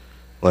saying?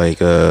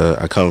 Like,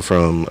 I come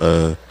from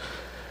a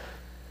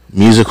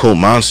musical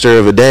monster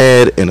of a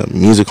dad and a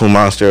musical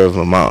monster of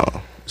a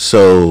mom.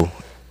 So,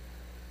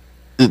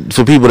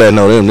 for people that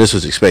know them, this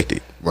was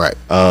expected. Right.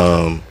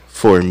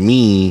 For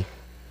me,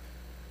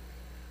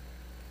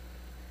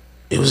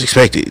 it was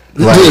expected.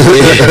 Like,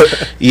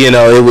 you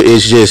know,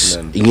 it's just,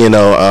 you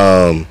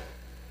know,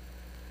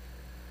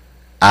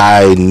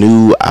 I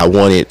knew I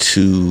wanted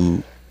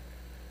to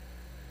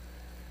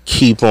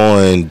keep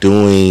on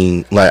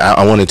doing, like,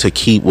 I wanted to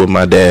keep what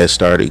my dad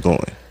started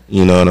going.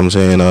 You know what I'm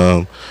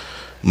saying?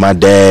 My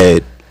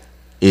dad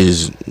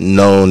is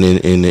known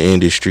in the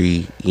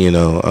industry, you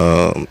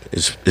know,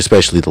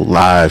 especially the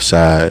live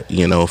side,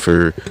 you know,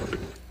 for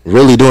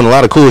really doing a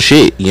lot of cool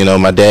shit. You know,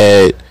 my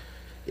dad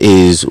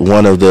is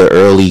one of the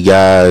early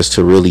guys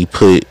to really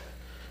put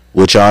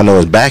what y'all know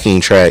as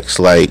backing tracks,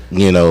 like,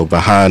 you know,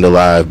 behind a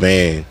live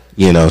band.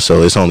 You know,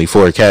 so it's only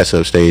 4 cats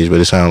upstage, but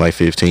it sounds like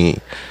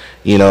 15.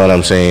 You know what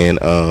I'm saying?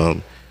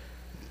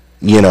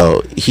 You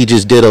know, he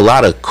just did a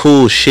lot of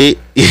cool shit,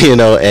 you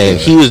know, and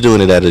he was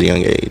doing it at a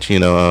young age. You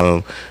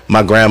know,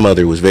 my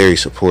grandmother was very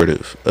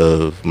supportive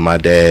of my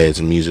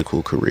dad's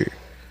musical career.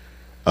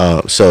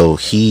 So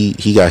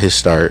he got his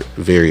start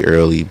very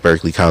early,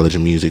 Berklee College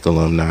of Music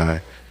alumni.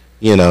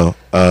 You know,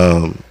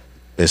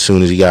 as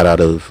soon as he got out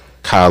of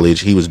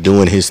college, he was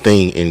doing his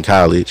thing in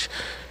college,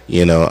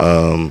 you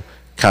know,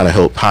 kind of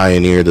helped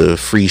pioneer the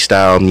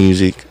freestyle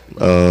music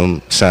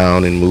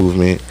sound and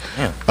movement.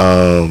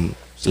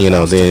 You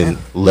know, then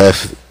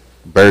left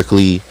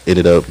Berklee,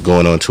 ended up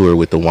going on tour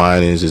with the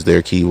Winans as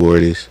their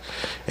keyboardist,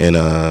 and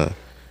I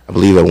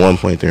believe at one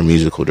point their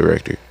musical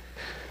director.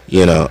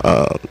 You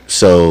know,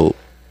 so,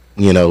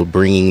 you know,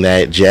 bringing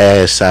that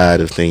jazz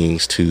side of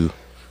things to,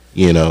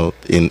 you know,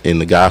 in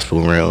the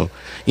gospel realm,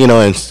 you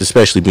know, and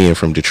especially being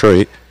from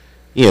Detroit,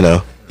 you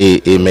know,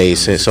 it made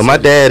sense. So my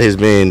dad has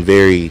been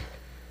very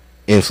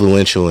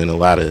influential in a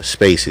lot of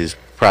spaces.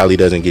 Probably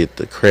doesn't get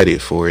the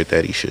credit for it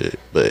that he should,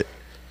 but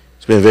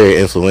it's been very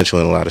influential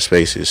in a lot of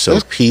spaces. So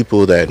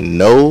people that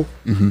know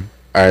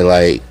are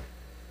like,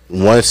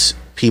 once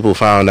people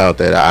found out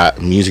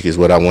that music is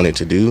what I wanted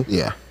to do,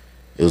 yeah,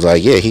 it was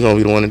like, yeah, he gonna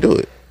be the one to do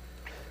it.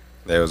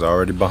 They was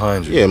already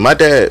behind you. Yeah, my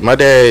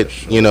dad,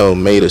 you know,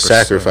 made a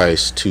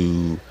sacrifice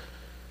to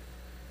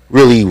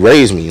really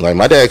raise me. Like,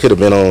 my dad could have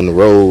been on the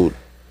road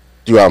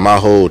throughout my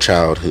whole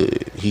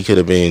childhood. He could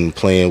have been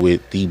playing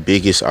with the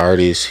biggest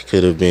artists. He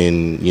could have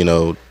been, you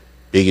know,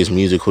 biggest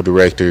musical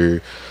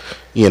director,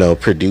 you know,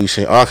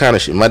 producing, all kind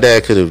of shit. My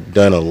dad could have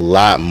done a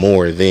lot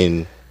more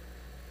than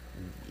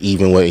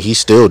even what he's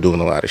still doing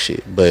a lot of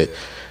shit. But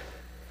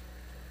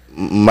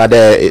my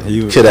dad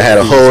could have had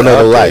a whole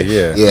nother life.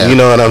 Yeah. You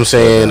know what I'm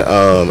saying?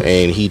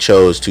 And he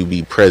chose to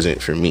be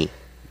present for me.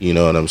 You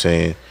know what I'm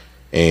saying?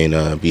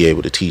 And be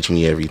able to teach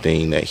me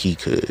everything that he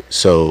could.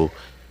 So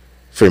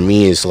for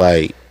me, it's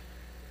like,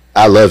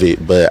 I love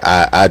it, but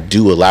I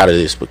do a lot of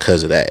this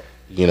because of that.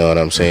 You know what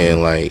I'm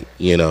saying? Like,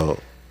 you know,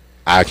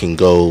 I can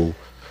go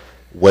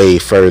way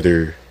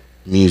further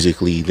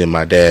musically than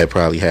my dad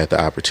probably had the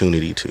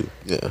opportunity to.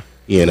 Yeah.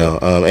 You know,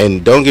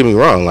 and don't get me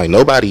wrong, like,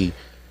 nobody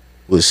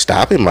was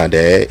stopping my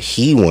dad.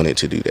 He wanted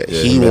to do that.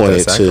 Yeah, he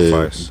wanted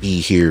to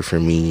be here for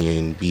me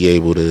and be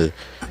able to,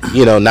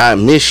 you know, not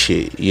miss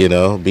shit. You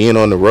know, being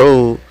on the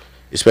road,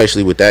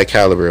 especially with that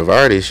caliber of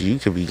artist, you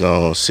could be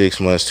gone 6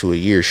 months to a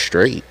year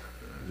straight.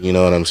 You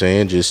know what I'm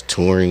saying? Just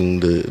touring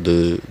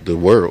the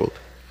world.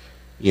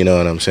 You know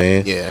what I'm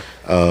saying? Yeah.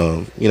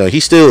 You know, he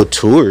still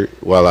toured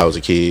while I was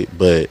a kid,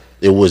 but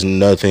it was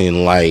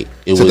nothing like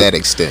it to was, that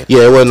extent.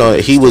 Yeah, it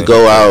wasn't. He would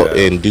go out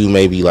and do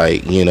maybe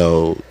like, you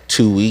know,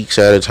 2 weeks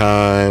at a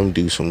time,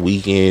 do some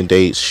weekend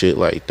dates, shit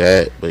like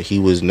that. But he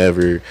was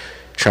never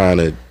trying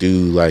to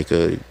do like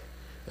a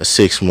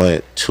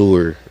 6-month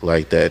tour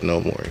like that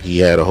no more. He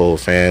had a whole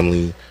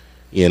family,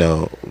 you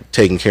know,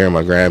 taking care of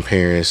my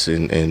grandparents,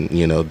 and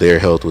you know, their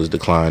health was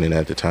declining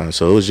at the time.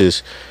 So it was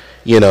just,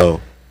 you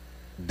know,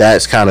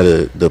 that's kind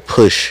of the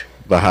push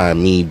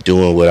behind me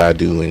doing what I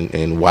do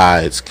and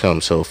why it's come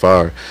so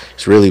far.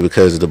 It's really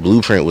because the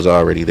blueprint was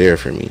already there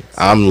for me.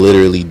 I'm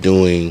literally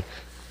doing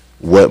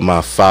what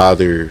my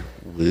father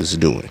was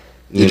doing.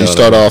 Did you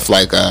start off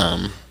like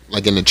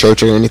in the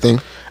church or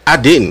anything? I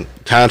didn't,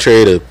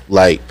 contrary to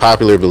like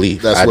popular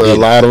belief. That's where a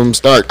lot of them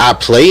start. I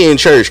play in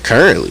church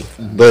currently,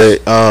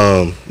 but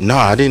no,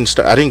 I didn't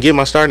start. I didn't get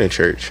my start in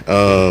church.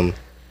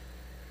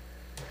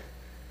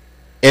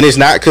 And it's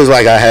not because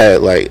like I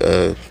had like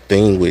a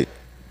thing with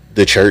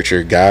the church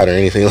or God or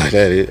anything like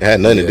that. It had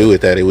nothing to do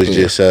with that. It was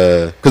just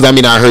because I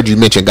mean, I heard you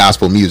mention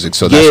gospel music,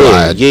 so that's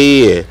why.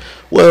 Yeah.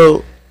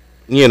 Well,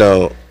 you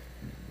know,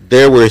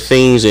 there were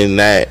things in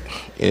that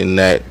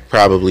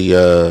probably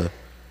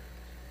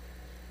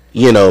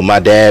you know, my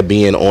dad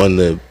being on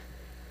the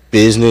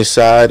business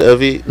side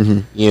of it,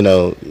 you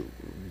know,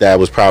 that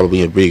was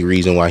probably a big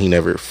reason why he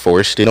never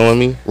forced it on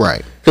me.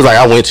 Right. Because like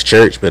I went to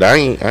church, but I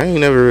ain't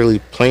never really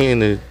playing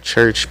the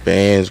church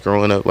bands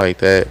growing up like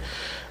that.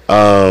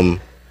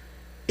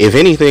 If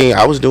anything,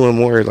 I was doing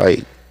more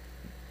like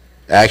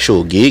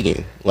actual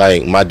gigging.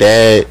 Like my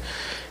dad,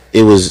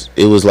 it was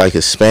like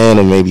a span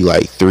of maybe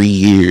like 3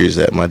 years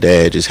that my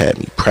dad just had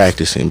me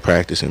practicing,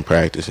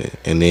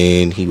 and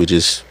then he would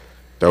just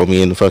throw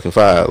me in the fucking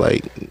fire.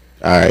 Like,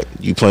 all right,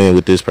 you playing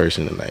with this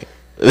person tonight.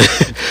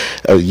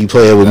 You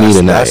playing with me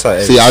tonight.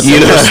 See,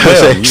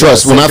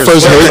 trust. When I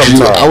first heard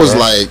you, I was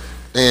like,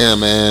 damn,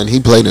 man, he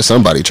played in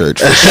somebody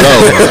church for sure.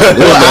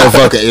 That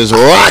motherfucker is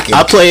rocking.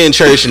 I play in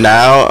church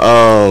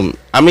now.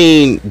 I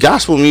mean,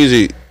 gospel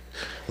music,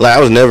 like I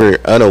was never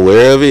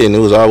unaware of it, and it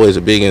was always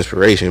a big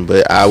inspiration.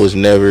 But I was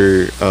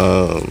never,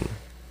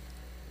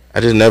 I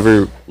just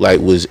never like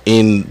was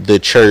in the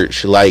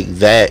church like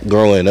that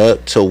growing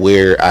up to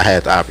where I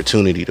had the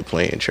opportunity to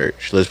play in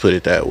church. Let's put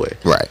it that way.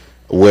 Right.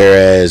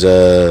 Whereas,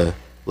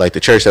 like the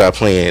church that I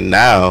play in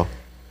now,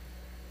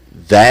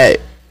 that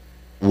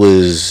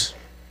was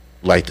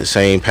like the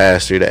same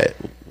pastor that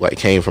like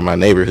came from my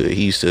neighborhood.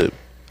 He used to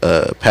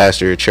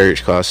pastor a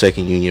church called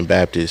Second Union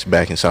Baptist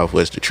back in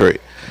Southwest Detroit.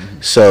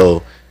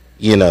 So,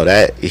 you know,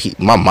 that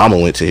my mama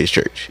went to his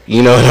church.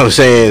 You know what I'm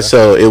saying?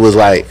 So it was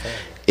like,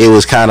 it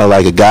was kind of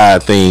like a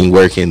God thing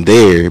working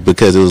there,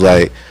 because it was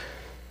like,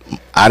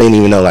 I didn't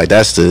even know like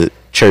that's the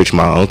church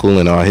my uncle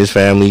and all his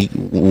family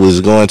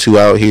was going to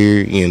out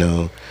here. You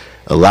know,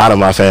 a lot of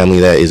my family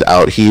that is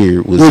out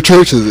here was. What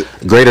church is it?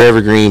 Greater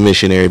Evergreen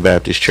Missionary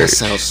Baptist Church. That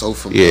sounds so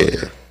familiar.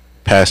 Yeah,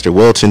 Pastor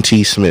Welton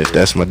T. Smith.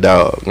 That's my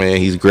dog, man.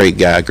 He's a great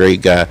guy,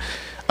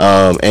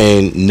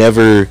 and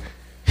never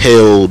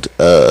held.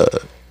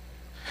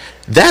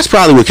 That's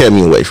probably what kept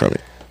me away from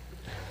it.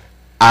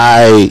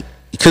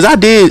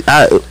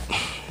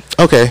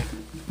 Okay,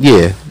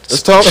 yeah.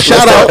 Let's talk.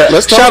 Shout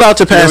out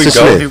to Pastor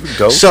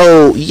Smith.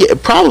 So yeah,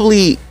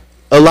 probably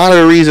a lot of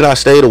the reason I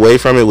stayed away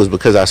from it was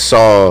because I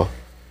saw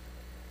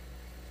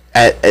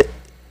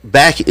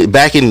back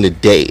in the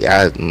day.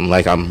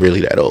 I'm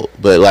really that old,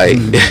 but like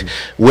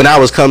when I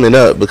was coming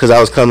up, because I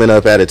was coming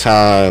up at a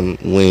time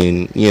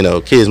when, you know,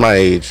 kids my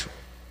age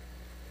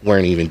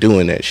weren't even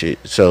doing that shit.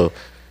 So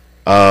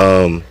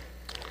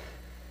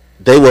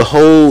they would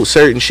hold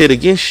certain shit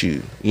against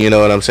you. You know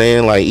what I'm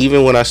saying? Like,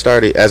 even when as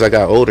I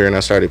got older and I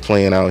started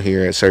playing out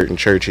here in certain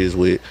churches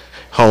with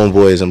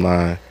homeboys of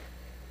mine,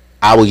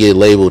 I would get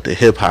labeled the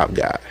hip hop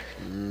guy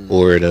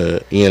or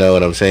the, you know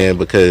what I'm saying?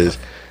 Because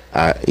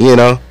you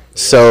know,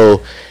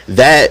 so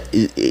that,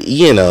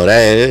 you know,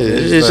 that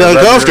it's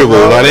uncomfortable.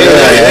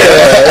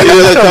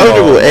 It's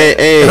uncomfortable.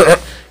 And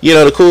you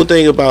know, the cool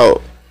thing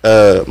about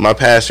my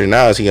pastor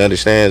now is he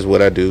understands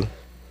what I do.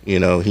 You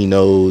know, he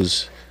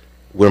knows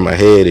where my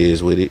head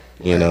is with it,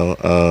 you know,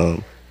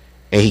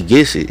 and he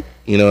gets it.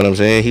 You know what I'm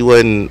saying? He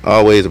wasn't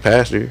always a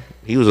pastor.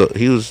 He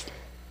was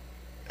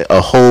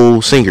a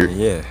whole singer.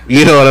 Yeah.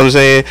 You know what I'm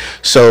saying?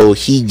 So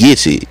he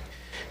gets it,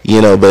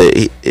 you know, but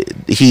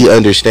he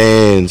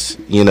understands,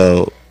 you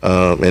know,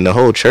 and the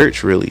whole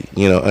church really,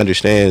 you know,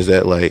 understands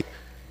that, like,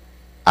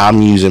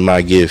 I'm using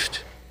my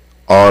gift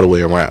all the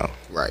way around.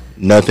 Right.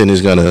 Nothing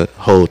is gonna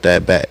hold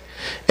that back.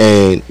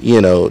 And,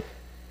 you know,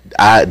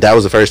 that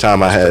was the first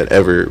time I had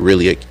ever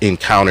really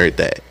encountered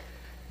that,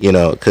 you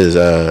know, because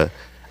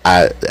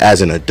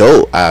as an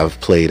adult, I've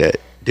played at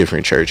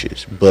different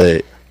churches,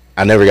 but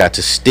I never got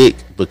to stick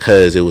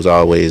because it was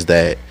always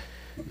that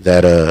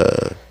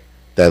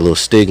little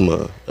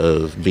stigma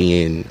of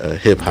being a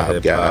hip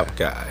hop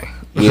guy.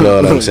 You know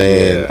what I'm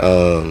saying?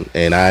 Yeah.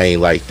 And I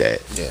ain't like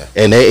that. Yeah.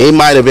 And it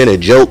might have been a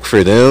joke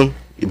for them,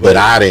 but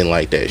I didn't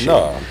like that shit.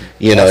 No,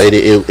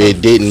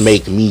 it didn't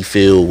make me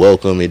feel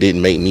welcome. It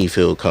didn't make me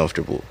feel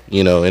comfortable.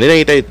 And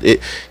it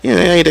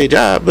ain't their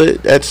job.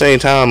 But at the same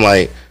time,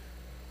 like,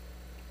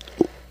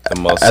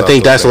 I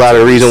think that's a lot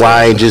of the reason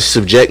why I ain't just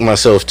subject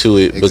myself to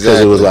it, because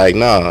it was like,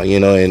 nah,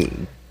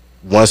 and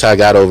once I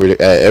got over at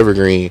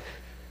Evergreen,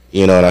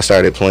 and I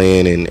started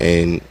playing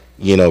and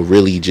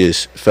really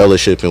just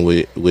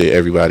fellowshipping with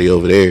everybody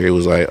over there, it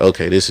was like,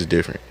 okay, this is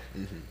different.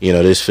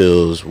 This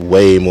feels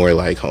way more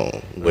like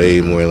home, way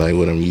more like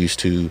what I'm used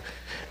to.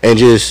 And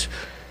just,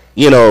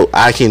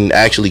 I can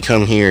actually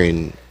come here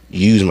and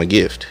use my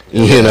gift,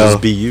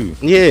 just be you.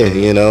 Yeah,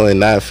 and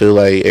not feel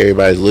like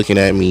everybody's looking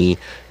at me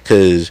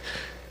because,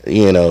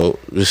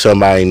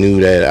 somebody knew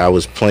that I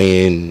was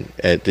playing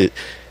at the,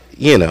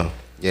 Yeah,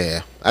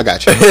 I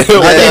got you. It's a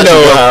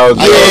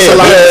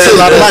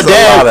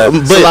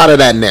lot of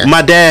that in there.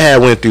 My dad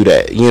had went through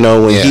that,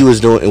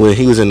 when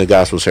he was in the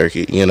gospel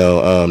circuit,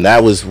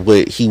 that was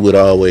what he would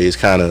always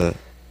kind of,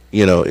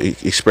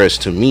 express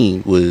to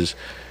me was,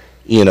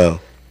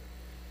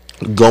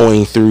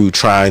 going through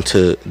trying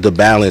to the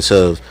balance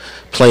of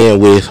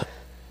playing with,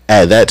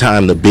 at that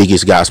time, the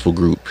biggest gospel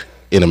group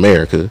in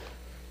America,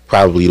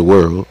 probably the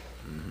world,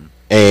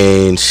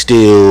 and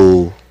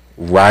still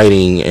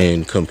writing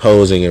and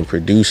composing and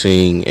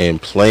producing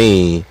and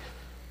playing,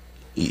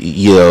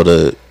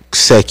 the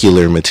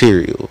secular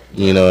material.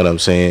 You know what I'm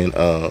saying?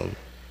 That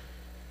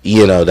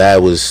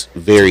was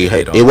very.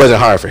 It wasn't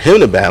hard for him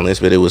to balance,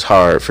 but it was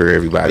hard for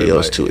everybody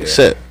else to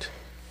accept.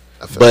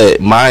 But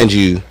mind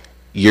you,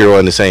 you're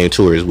on the same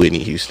tour as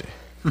Whitney Houston.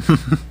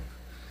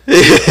 You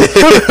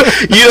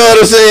know what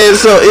I'm saying?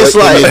 So it's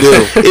what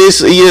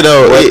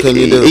can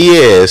you do?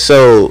 Yeah.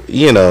 So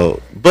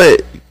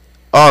but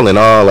all in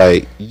all,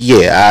 like,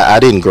 I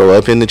didn't grow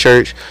up in the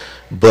church,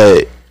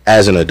 but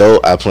as an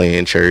adult, I play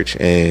in church,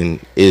 and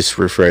it's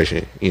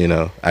refreshing.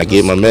 I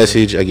get my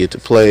message, I get to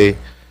play.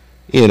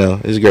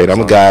 It's great.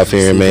 I'm a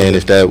God-fearing man,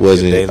 if that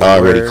wasn't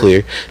already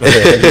clear.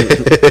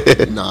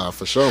 Nah,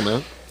 for sure,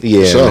 man.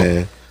 Yeah, sure.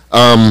 Man.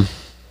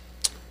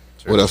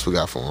 What else we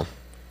got for him?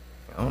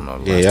 I don't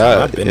know.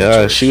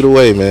 Yeah, shoot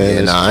away,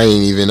 man. Yeah, I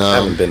ain't even. I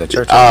haven't been to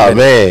church. Oh,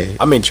 man.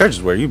 I mean, church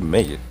is where you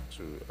make it.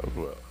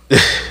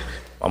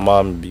 My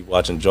mom be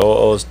watching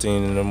Joel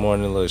Osteen in the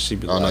morning. Look, she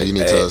be like, no, you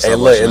need to hey,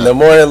 look, in the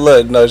morning,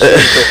 look, no,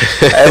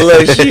 hey,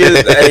 look, she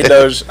is, hey,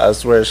 no, I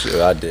swear,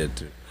 I did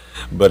too.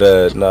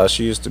 But, no,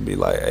 she used to be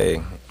like,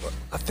 hey,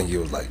 I think it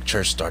was like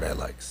church started at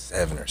like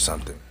 7 or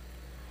something.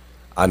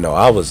 I know,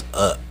 I was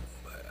up,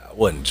 but I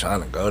wasn't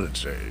trying to go to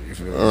church. You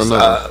feel me? So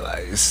I,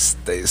 like,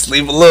 stay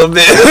asleep a little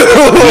bit.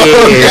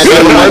 That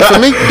never worked for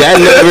me.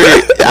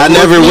 I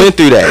never went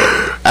through that.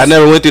 I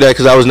never went through that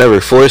because I was never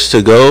forced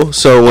to go.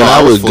 So when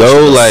I would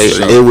go, like,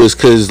 it was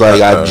because,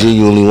 like, I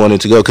genuinely wanted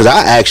to go. Because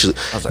I was like,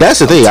 that's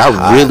the thing. I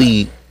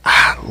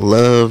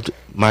loved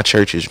my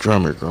church's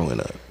drummer growing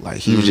up. Like,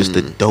 he was just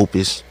the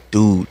dopest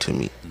dude to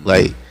me.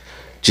 Like,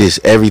 just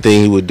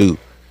everything he would do.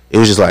 It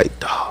was just like,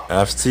 dog.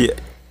 I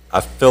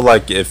feel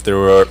like if there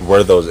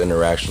were those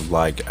interactions,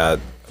 like,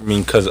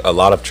 because a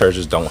lot of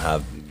churches don't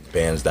have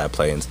bands that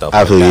play and stuff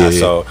like that.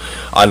 So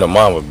I know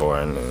mine was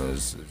boring. And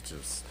it's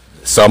just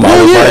somehow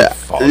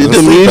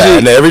the music,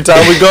 and every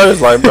time we go,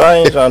 it's like, bro, I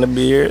ain't trying to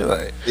be here.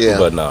 Like,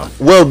 but no.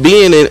 Well,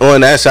 being on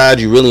that side,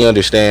 you really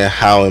understand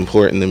how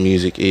important the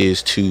music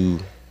is to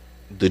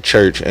the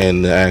church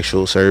and the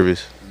actual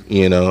service. It's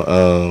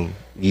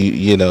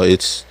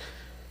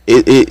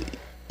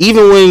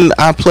even when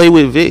I play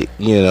with Vic,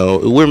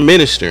 we're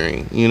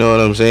ministering. You know what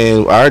I'm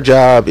saying? Our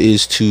job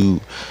is to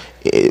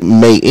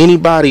make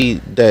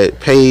anybody that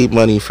paid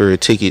money for a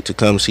ticket to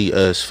come see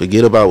us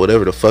forget about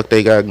whatever the fuck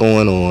they got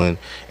going on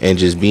and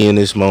just be in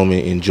this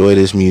moment, enjoy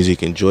this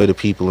music, enjoy the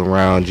people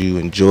around you,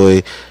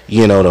 enjoy,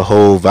 the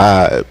whole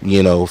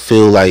vibe,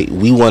 feel like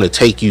we want to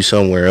take you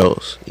somewhere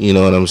else. You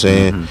know what I'm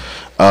saying?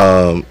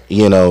 And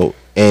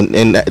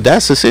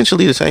that's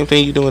essentially the same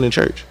thing you're doing in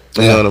church.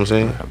 You know what I'm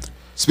saying?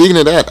 Speaking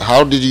of that,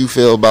 how did you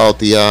feel about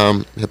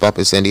the hip hop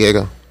in San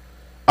Diego?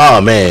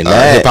 Oh man,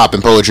 hip hop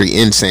and poetry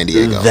in San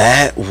Diego.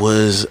 That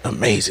was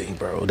amazing,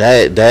 bro.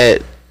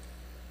 That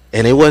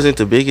and it wasn't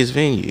the biggest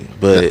venue,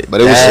 but it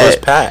was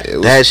packed.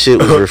 That shit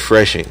was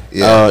refreshing.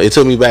 It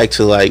took me back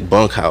to like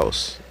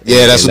Bunkhouse.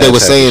 Yeah, that's what they were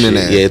saying in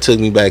there. Yeah, it took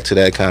me back to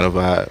that kind of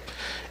vibe.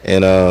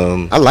 And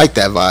I like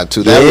that vibe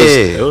too.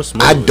 That was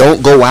smooth. I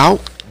don't go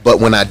out, but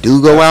when I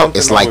do go out,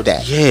 it's like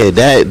that. Yeah,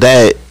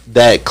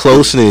 that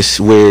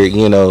closeness where,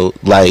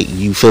 like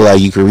you feel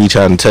like you can reach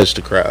out and touch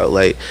the crowd.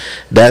 Like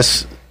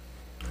that's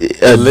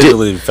it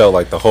literally felt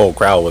like the whole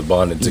crowd was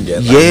bonded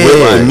together.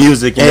 Yeah, with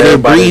music and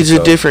it breeds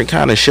a different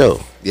kind of show.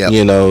 Yeah,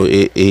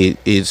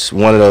 it's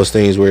one of those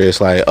things where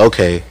it's like,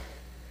 okay,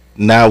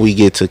 now we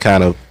get to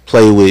kind of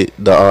play with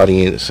the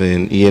audience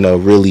and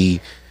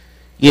really,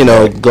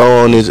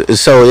 go on.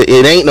 So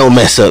it ain't no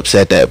mess ups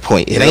at that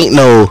point. It ain't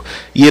no,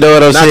 you know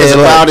what I'm saying?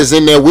 The crowd is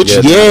in there with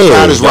you. Yeah, the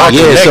crowd is rocking.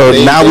 Yeah. So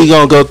now we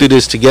gonna go through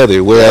this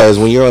together. Whereas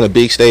when you're on a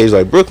big stage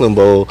like Brooklyn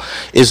Bowl,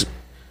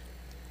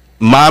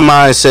 my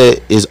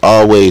mindset is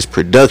always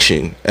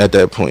production at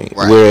that point.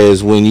 Right.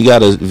 Whereas when you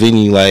got a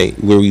venue like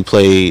where we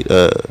played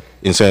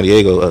in San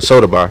Diego, a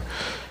soda bar,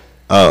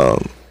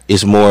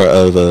 it's more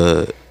of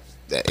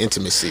that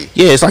intimacy.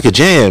 Yeah, it's like a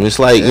jam. It's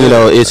like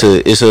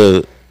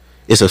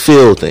it's a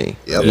feel thing.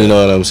 Yep. You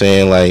know what I'm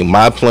saying? Like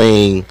my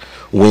playing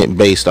went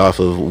based off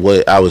of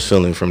what I was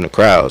feeling from the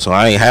crowd, so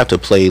I ain't have to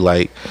play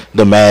like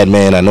the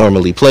madman I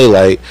normally play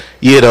like,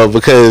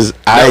 because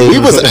we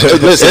was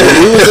in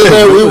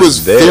there, we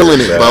was feeling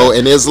it, bro,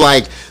 and it's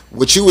like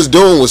what you was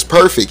doing was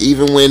perfect,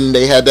 even when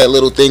they had that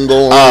little thing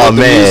going on. Oh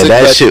man,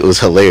 that shit was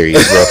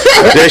hilarious, bro.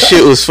 That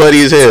shit was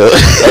funny as hell.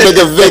 That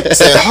nigga Vic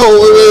said,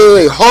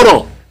 wait, hold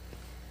on.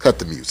 Cut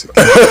the music.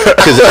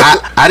 Because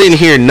I didn't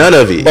hear none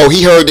of it. Oh,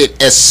 he heard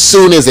it as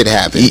soon as it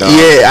happened. Dog.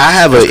 Yeah, I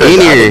have an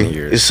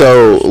in-ear.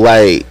 So,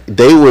 like,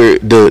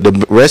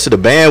 the rest of the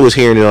band was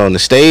hearing it on the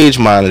stage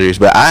monitors,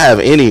 but I have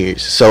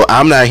in-ears. So,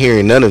 I'm not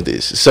hearing none of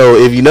this. So,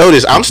 if you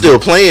notice, I'm still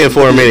playing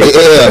for a minute.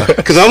 Yeah.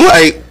 Because I'm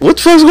like, what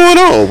the fuck's going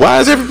on? Why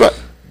is everybody...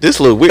 This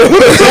look weird. Why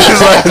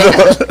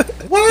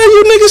are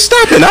you niggas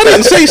stopping? I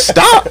didn't say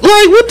stop.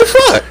 Like, what the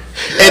fuck?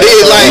 And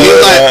then,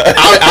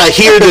 I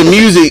hear the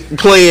music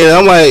playing.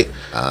 I'm like...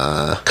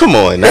 come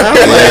on now.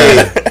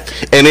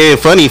 And then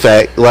funny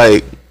fact,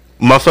 like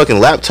my fucking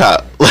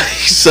laptop, like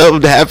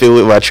something happened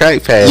with my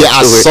trackpad. Yeah,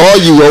 I saw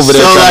you over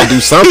there trying to do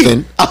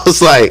something. I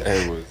was like,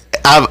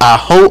 I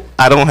hope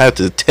I don't have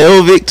to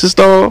tell Vic to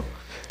stall.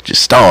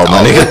 Just stall,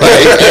 my nigga.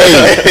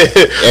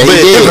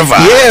 He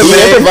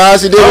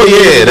improvised. He did. Oh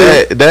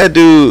yeah, that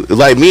dude,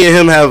 like me and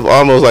him have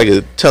almost like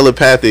a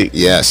telepathic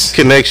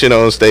connection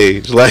on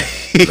stage. Like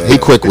he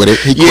quick with it.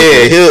 He'll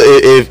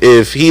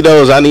if he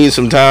knows I need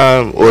some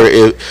time, or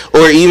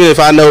even if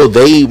I know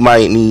they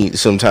might need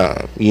some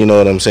time. You know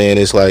what I'm saying?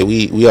 It's like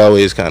we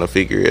always kind of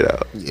figure it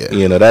out.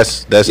 Yeah,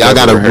 that's y'all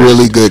got a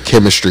really good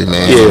chemistry,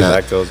 man. Yeah,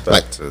 that goes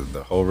back to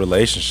the whole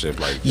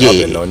relationship. Like y'all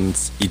been knowing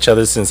each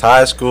other since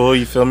high school.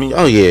 You feel me?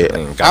 Oh yeah.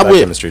 Got that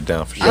chemistry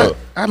down for sure.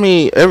 I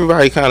mean,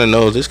 everybody kind of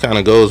knows. This kind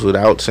of goes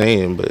without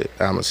saying, but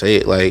I'm gonna say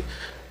it. Like,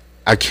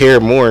 I care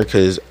more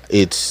because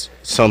it's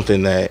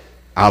something that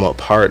I'm a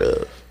part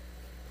of.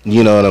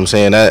 You know what I'm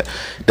saying?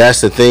 That's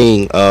the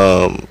thing.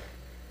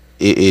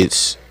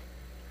 It's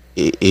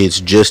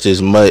just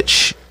as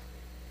much,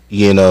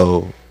 me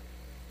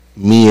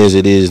as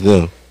it is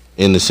them,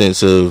 in the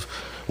sense of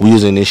we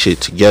using this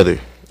shit together.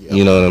 Yep.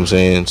 You know what I'm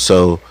saying?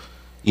 So,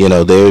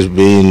 there's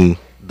been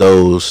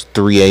those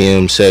 3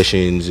 a.m.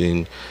 sessions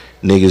and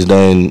niggas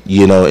done,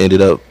 ended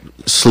up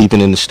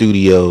sleeping in the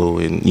studio,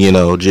 and,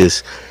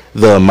 just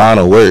the amount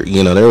of work.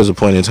 There was a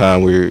point in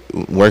time where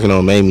working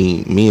on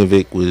Mamie, me and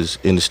Vic was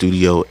in the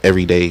studio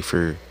every day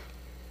for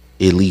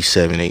at least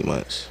 7-8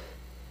 months.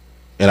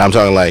 And I'm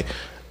talking like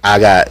I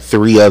got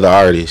 3 other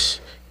artists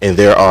and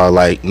they're all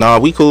like, nah,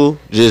 we cool.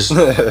 Just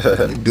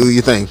do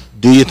your thing.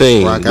 Do your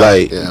thing. Rock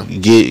like out,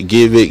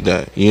 get Vic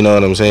done. You know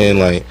what I'm saying?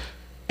 Like,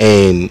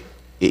 and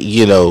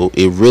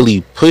it really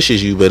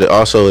pushes you, but it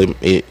also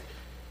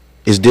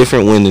it's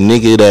different when the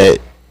nigga that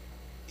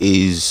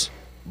is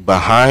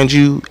behind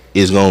you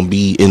is gonna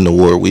be in the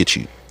war with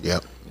you.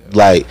 Yep.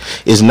 Like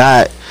it's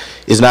not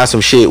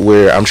some shit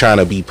where I'm trying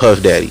to be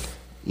Puff Daddy.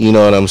 You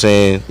know what I'm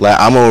saying? Like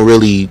I'm gonna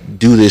really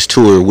do this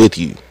tour with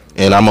you,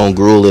 and I'm gonna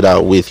gruel it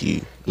out with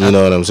you. You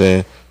know what I'm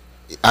saying?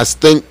 I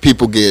think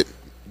people get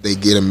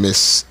a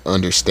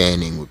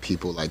misunderstanding with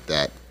people like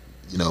that.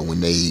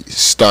 When they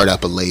start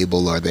up a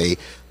label or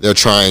they're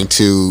trying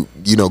to,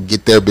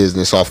 get their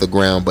business off the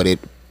ground, but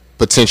it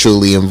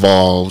potentially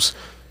involves,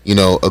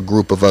 a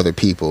group of other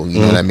people.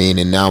 You know what I mean?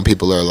 And now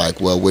people are like,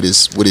 well, what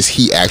is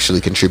he actually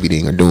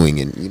contributing or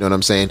doing? And you know what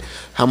I'm saying?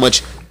 How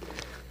much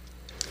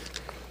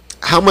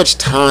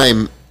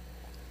time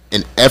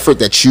and effort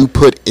that you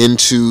put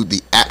into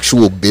the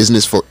actual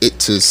business for it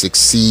to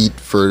succeed,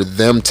 for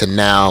them to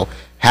now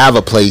have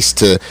a place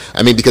to,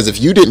 because if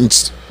you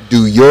didn't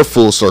do your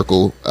Full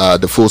Circle,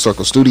 the Full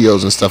Circle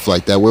Studios and stuff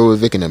like that, where would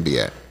Vic and them be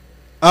at?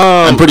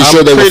 I'm pretty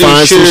sure they would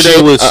find some shit.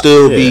 They would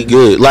still be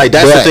good. Like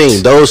that's the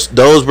thing.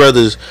 Those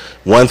brothers.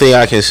 One thing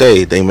I can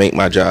say, they make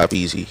my job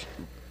easy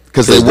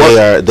because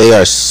they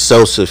are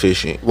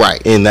self-sufficient,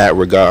 right? In that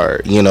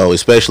regard,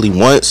 especially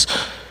once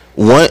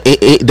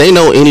they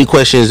know any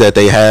questions that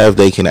they have,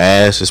 they can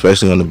ask,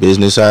 especially on the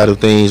business side of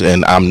things,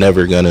 and I'm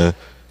never gonna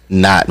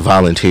not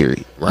volunteer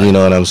it. Right. You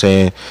know what I'm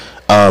saying?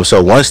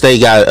 So once they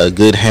got a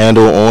good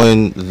handle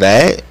on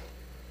that,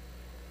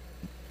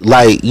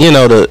 like,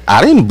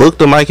 I didn't book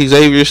the Mike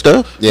Xavier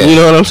stuff. Yeah. You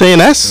know what I'm saying?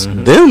 That's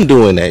them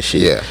doing that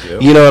shit. Yeah.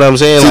 Yep. You know what I'm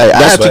saying? Like,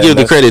 I have to give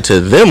the credit to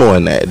them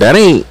on that. That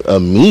ain't a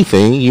me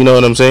thing. You know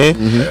what I'm saying?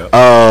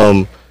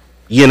 Mm-hmm.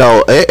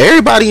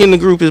 Everybody in the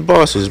group is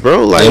bosses,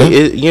 bro. Like,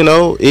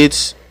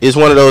 it's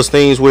one of those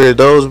things where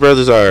those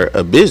brothers are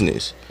a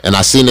business. And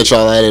I seen that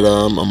y'all added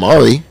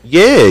Amari.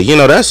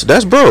 Yeah,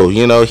 that's bro.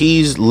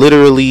 He's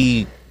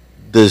literally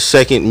the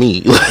second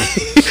me.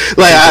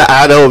 Like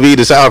I don't mean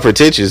to sound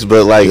pretentious,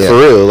 but like for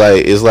real,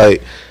 like it's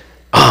like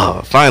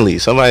finally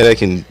somebody that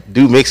can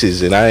do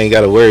mixes, and I ain't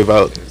got to worry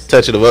about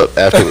touching them up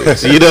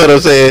afterwards. You know what I'm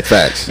saying?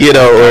 Facts. You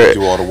know, or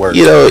do all the work.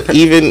 you know,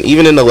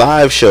 even in the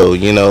live show,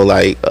 you know,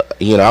 like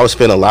you know, I would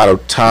spend a lot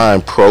of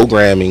time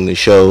programming the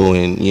show,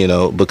 and you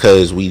know,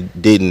 because we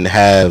didn't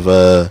have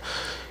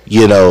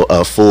you know,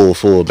 a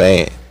full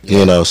band.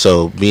 You know,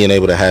 so being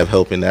able to have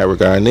help in that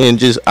regard, and then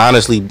just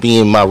honestly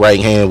being my right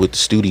hand with the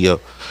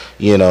studio.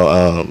 You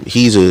know,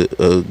 he's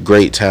a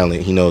great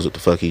talent. He knows what the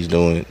fuck he's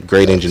doing.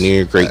 Great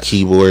engineer, great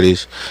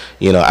keyboardist.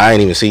 You know, I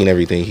ain't even seen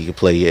everything he could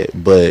play yet,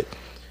 but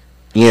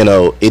you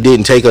know, it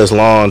didn't take us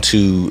long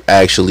to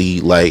actually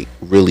like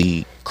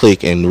really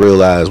click and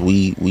realize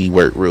we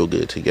work real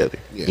good together.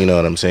 You know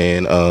what I'm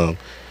saying?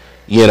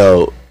 You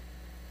know,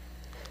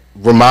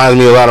 reminds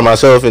me a lot of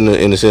myself in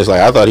the sense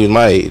like I thought he was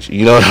my age.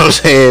 You know what I'm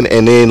saying?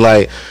 And then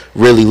like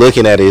really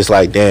looking at it, it's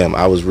like, damn,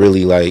 I was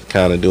really like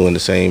kind of doing the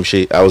same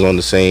shit. I was on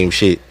the same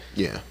shit.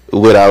 Yeah.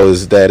 When I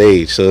was that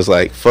age. So it's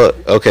like, fuck,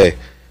 okay,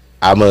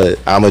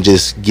 I'ma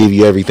just give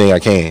you everything I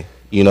can.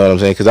 You know what I'm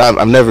saying? Because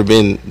I've never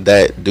been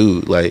that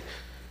dude. Like,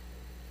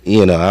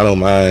 you know, I don't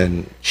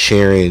mind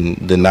sharing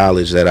the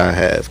knowledge that I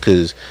have,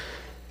 because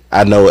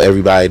I know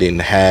everybody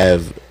didn't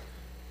have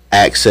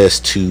access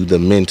to the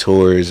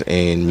mentors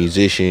and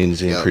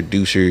musicians and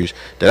producers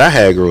that I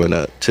had growing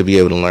up to be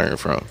able to learn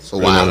from. So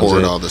why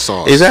hoard all the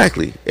songs?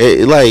 Exactly.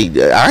 Like,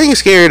 I ain't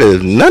scared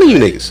of none of you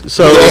niggas.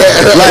 So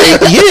like,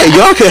 yeah,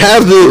 y'all can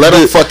have the let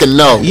them fucking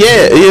know.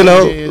 Yeah, you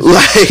know,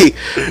 like,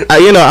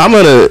 you know, I'm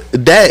gonna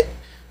that.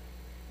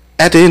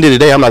 At the end of the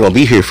day, I'm not gonna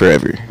be here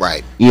forever.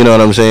 Right. You know what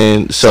I'm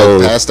saying?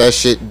 So pass that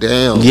shit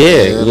down.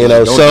 Yeah, man. you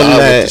know, like, something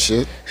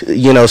that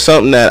you know,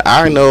 something that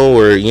I know,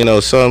 or you know,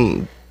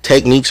 some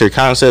techniques or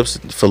concepts,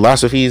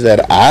 philosophies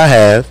that I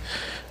have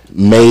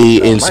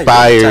may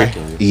inspire.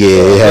 Yeah,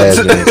 it has.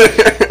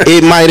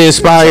 It might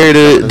inspire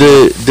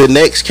the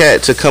next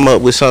cat to come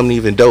up with something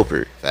even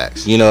doper.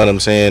 Facts. You know what I'm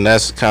saying?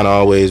 That's kind of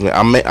always.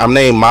 I'm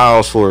named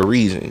Miles for a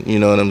reason. You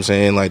know what I'm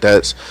saying? Like,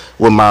 that's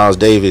what Miles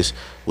Davis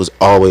was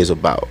always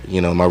about. You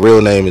know, my real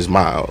name is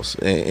Miles,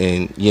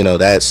 and you know,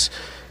 that's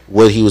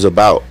what he was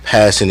about,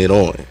 passing it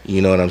on.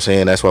 You know what I'm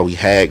saying? That's why we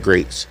had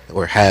greats,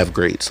 or have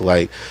greats,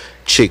 like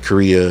Chick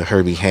Corea,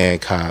 Herbie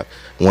Hancock,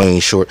 Wayne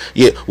Short.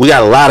 Yeah, we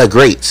got a lot of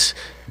greats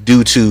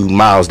due to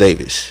Miles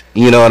Davis.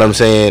 You know what I'm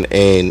saying?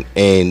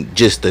 And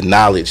just the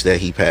knowledge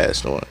that he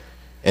passed on,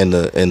 and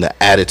the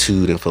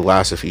attitude and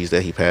philosophies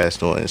that he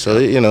passed on. So,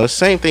 you know, the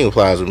same thing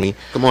applies with me.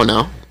 Come on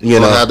now. You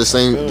know, have the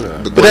same,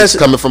 but that's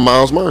coming from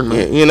Miles Martin,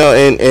 man. You know,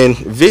 and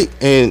Vic,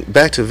 and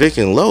back to Vic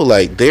and Low,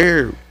 like,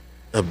 they're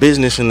a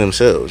business in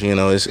themselves. You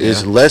know,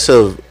 it's less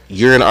of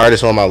you're an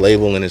artist on my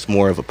label, and it's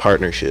more of a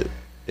partnership,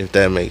 if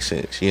that makes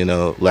sense. You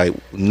know, like,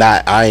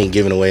 I ain't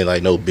giving away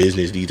like no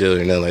business details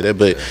or nothing like that,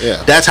 but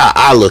that's how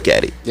I look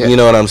at it. You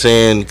know what I'm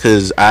saying?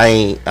 Because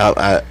I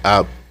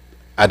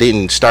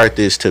didn't start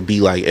this to be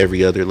like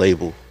every other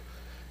label.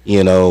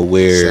 You know,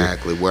 where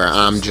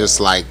I'm just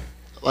like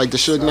the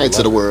Suge Knights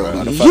of the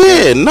world. Yeah,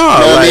 no, you know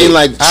what I mean?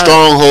 Like,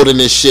 strongholding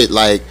this shit.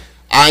 Like,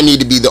 I need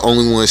to be the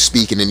only one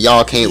speaking, and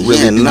y'all can't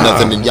really do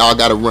nothing, and y'all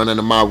gotta run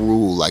under my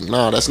rule. Like,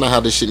 that's not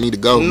how this shit need to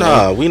go.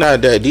 Man. We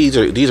not that. These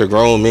are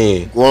grown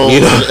men. Grown,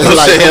 you know what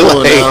I'm saying?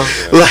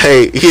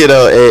 Like, you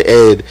know,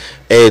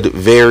 and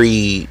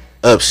very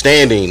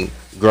upstanding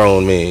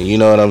grown men. You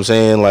know what I'm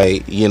saying?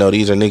 Like, you know,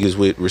 these are niggas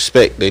with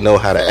respect. They know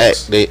how to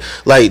act. They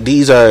like,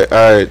 these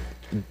are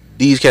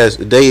these cats.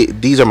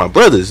 These are my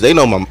brothers. They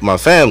know my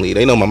family.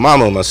 They know my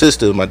mama, my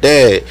sister, my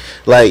dad.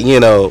 Like, you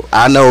know,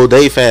 I know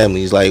they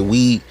families. Like,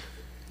 we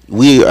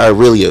are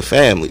really a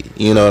family.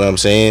 You know what I'm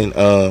saying?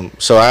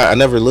 So I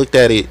never looked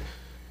at it.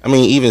 I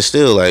mean, even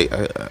still, like,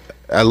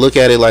 I look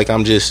at it like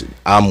I'm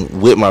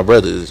with my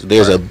brothers.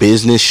 There's a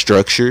business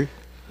structure,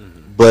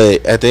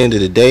 but at the end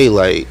of the day,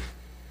 like,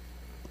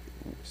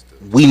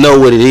 we know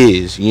what it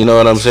is. You know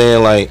what I'm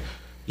saying? Like,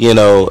 you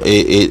know,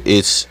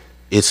 it's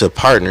a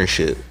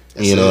partnership.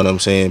 You know what I'm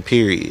saying?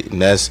 Period.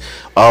 And that's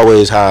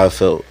always how I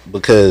felt,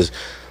 because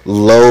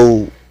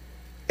Low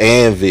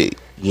and Vic,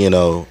 you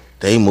know,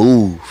 they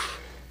move.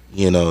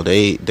 You know,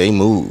 they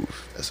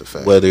move. That's a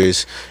fact. Whether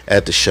it's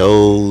at the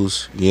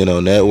shows, you know,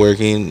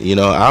 networking, you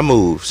know, I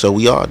move. So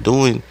we all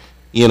doing,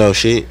 you know,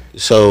 shit.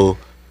 So,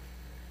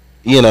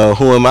 you know,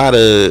 who am I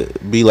to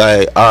be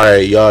like, all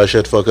right, y'all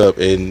shut the fuck up,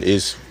 and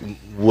it's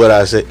what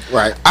I say.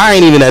 Right. I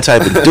ain't even that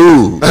type of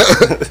dude.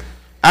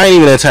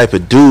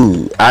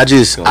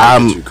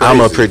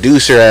 I'm a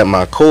producer at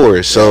my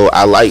core, so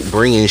I like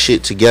bringing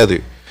shit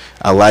together.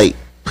 I like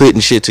putting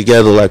shit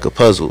together like a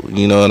puzzle.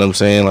 You know what I'm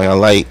saying? Like, I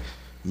like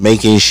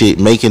making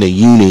a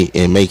unit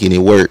and making it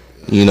work.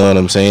 You know what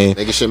I'm saying?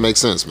 Making shit make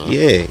sense, man.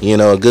 Yeah, you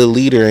know, a good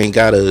leader ain't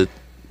gotta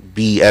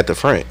be at the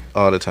front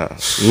all the time.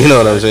 You know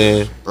what I'm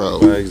saying? Bro,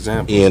 for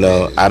example, you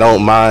know, I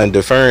don't mind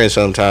deferring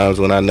sometimes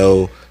when I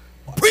know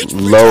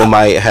Low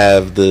might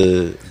have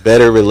the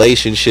better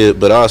relationship,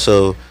 but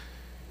also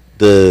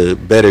the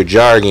better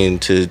jargon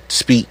to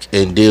speak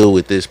and deal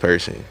with this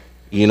person.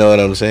 You know what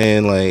I'm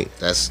saying? Like,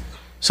 that's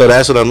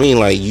what I mean.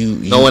 Like, you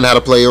knowing how to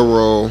play a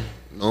role,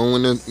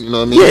 knowing, you know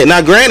what I mean? Yeah.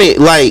 Now, granted,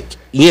 like,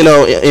 you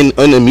know, in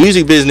the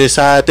music business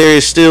side, there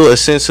is still a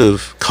sense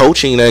of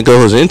coaching that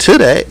goes into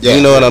that.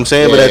 You know what I'm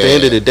saying? But at the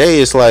end of the day,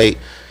 it's like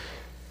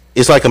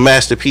a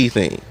Master P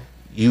thing.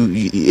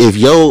 If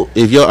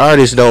your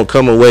artist don't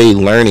come away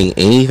learning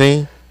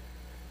anything,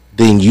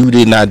 then you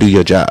did not do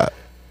your job.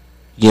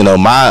 You know,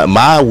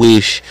 my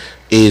wish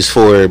is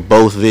for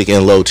both Vic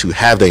and Low to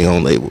have their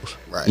own labels.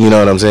 Right. You know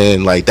what I'm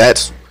saying? Like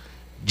that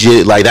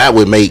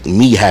would make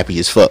me happy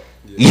as fuck.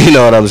 Yeah. You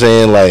know what I'm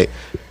saying? Like,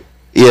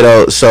 you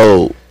know,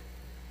 so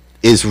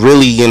it's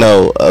really, you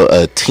know,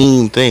 a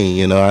team thing.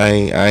 You know,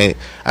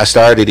 I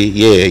started it.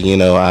 Yeah, you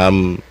know,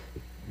 I'm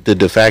the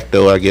de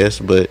facto, I guess.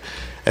 But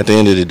at the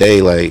end of the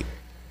day, like,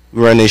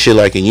 we run this shit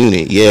like a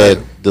unit. Yeah,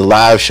 the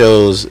live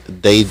shows,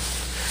 they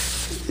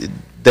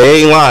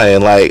ain't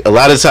lying. Like, a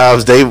lot of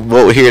times they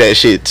won't hear that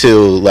shit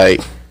till like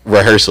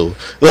rehearsal.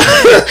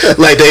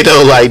 Like, they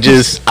know, like,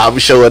 just I'm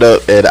showing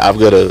up and I'm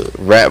gonna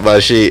rap my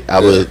shit.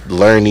 I'm gonna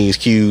learn these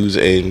cues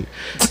and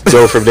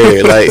go from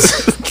there. Like,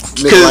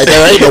 nigga, like,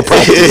 there ain't no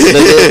practice,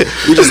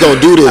 nigga. We just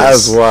gonna do this.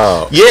 That's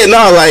wild. Yeah,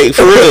 no, like,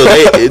 for real,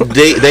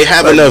 they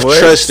have like, enough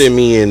trust in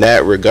me in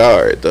that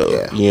regard, though.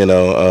 Yeah. You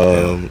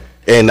know,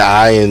 and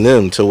I and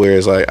them to where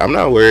it's like I'm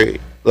not worried.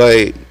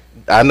 Like,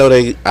 I know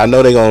they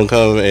gonna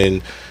come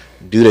and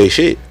do their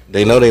shit.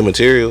 They know their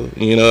material.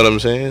 You know what I'm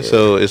saying? Yeah.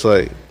 So it's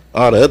like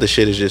all the other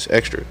shit is just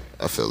extra.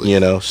 I feel it. You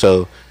know,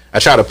 so I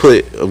try to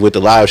put with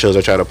the live shows.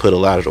 I try to put a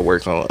lot of the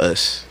work on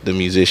us, the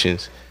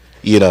musicians.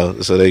 You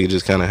know, so they can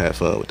just kind of have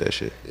fun with that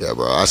shit. Yeah,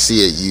 bro. I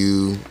see it.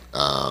 You,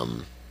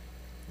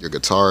 your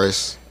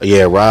guitarist.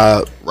 Yeah,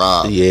 Rob.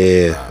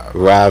 Yeah,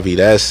 Robbie.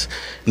 That's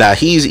now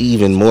he's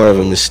even more of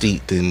a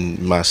mystique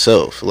than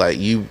myself. Like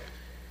you,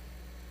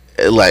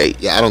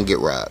 like yeah, I don't get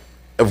Rob.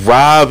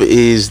 Rob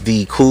is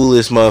the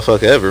coolest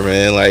motherfucker ever,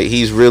 man. Like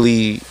he's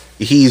really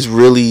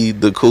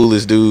the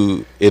coolest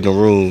dude in the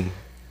room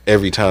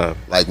every time.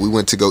 Like we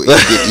went to go get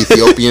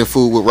Ethiopian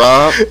food with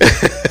Rob.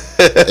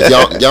 If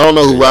y'all don't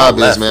know who Rob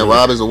is, man.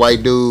 Rob is a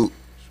white dude.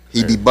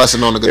 He be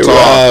busting on the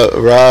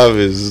guitar. Rob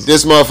is...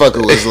 This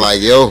motherfucker was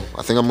like, yo,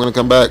 I think I'm going to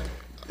come back.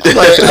 I'm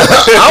like,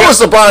 I was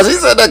surprised he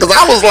said that because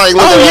I was like,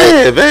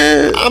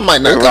 man. I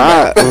might not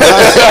come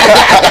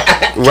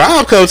back.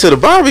 Rob come to the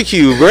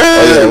barbecue, bro.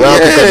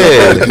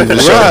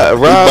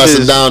 Rob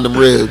busting down them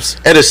ribs.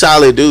 And a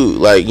solid dude.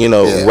 Like, you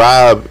know,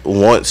 Rob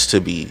wants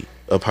to be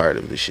a part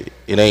of the shit.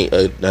 It ain't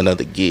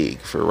another gig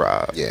for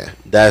Rob. Yeah.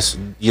 That's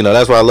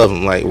why I love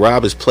him. Like,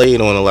 Rob has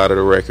played on a lot of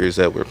the records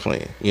that we're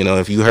playing. You know,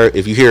 if you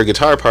hear a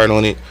guitar part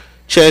on it,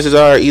 chances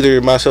are either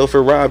myself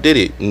or Rob did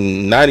it.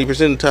 90% of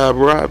the time,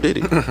 Rob did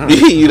it.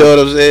 You know what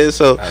I'm saying?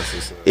 So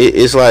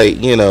it's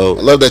like, you know,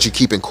 I love that you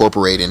keep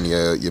incorporating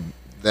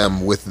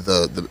them with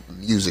the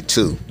music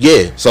too.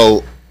 Yeah.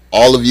 So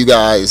all of you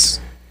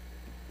guys.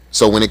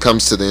 So when it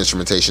comes to the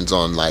instrumentations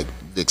on like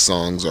Vic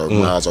songs or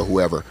Miles or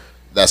whoever,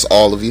 that's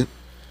all of you.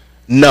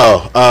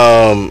 No.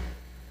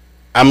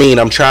 I mean,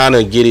 I'm trying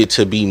to get it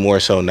to be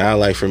more so now.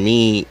 Like for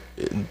me,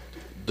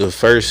 the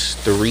first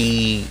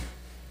three.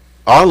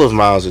 All of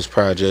Miles'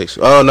 projects.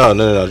 Oh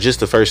no! Just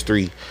the first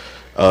three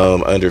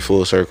under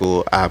Full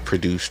Circle, I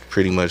produced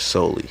pretty much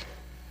solely.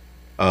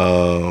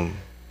 And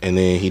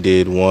then he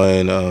did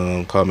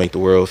one called "Make the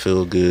World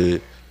Feel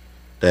Good,"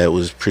 that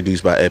was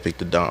produced by Epic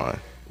the Don.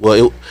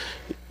 Well,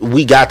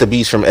 we got the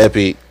beats from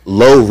Epic.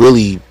 Low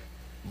really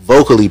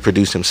vocally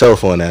produced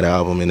himself on that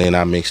album, and then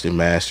I mixed and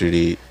mastered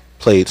it,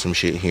 played some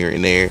shit here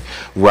and there.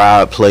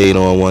 Rob played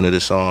on one of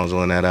the songs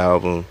on that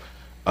album.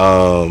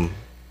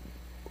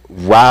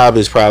 Rob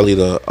is probably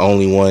the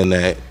only one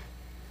that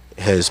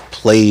has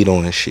played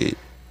on shit.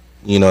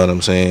 You know what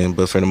I'm saying?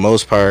 But for the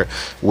most part,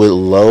 with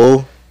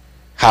Low,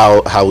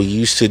 how we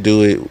used to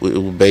do it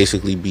would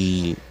basically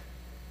be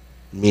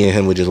me and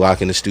him would just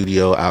lock in the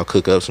studio. I'll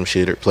cook up some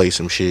shit or play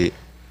some shit.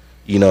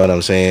 You know what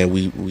I'm saying?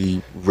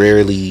 We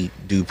rarely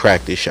do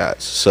practice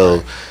shots.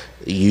 So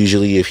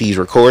usually if he's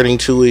recording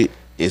to it,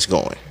 it's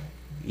going.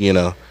 You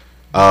know?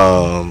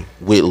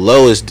 With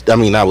Low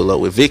not with Low,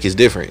 with Vic is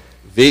different.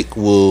 Vic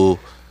will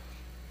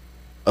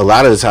a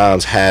lot of the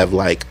times have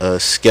like a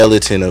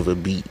skeleton of a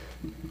beat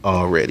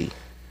already,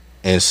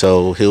 and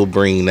so he'll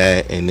bring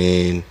that, and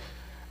then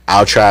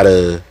I'll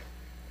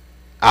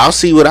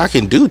see what I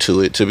can do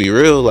to it. To be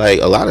real,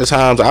 like a lot of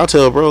times I'll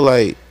tell bro,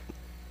 like,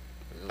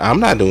 I'm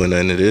not doing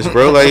nothing to this,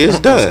 bro. Like,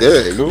 it's done.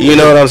 You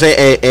know what I'm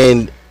saying?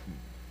 And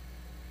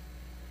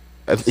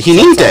he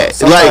needs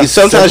that. Like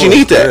sometimes you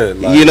need that.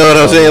 Like, you know what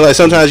I'm saying? Like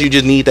sometimes you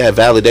just need that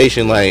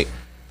validation. Like,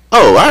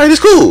 oh, all right, it's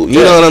cool.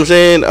 You know what I'm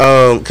saying?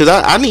 Because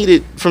I need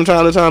it from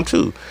time to time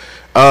too.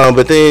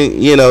 But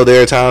then, you know,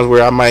 there are times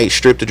where I might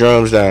strip the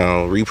drums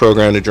down,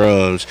 reprogram the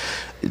drums.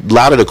 A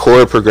lot of the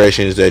chord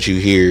progressions that you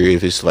hear,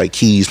 if it's like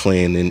keys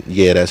playing, then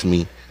yeah, that's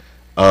me.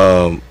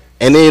 And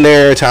then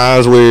there are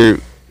times where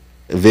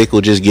Vic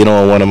will just get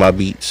on one of my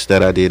beats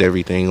that I did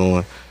everything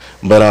on.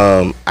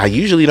 But I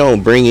usually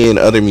don't bring in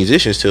other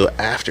musicians till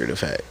after the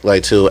fact,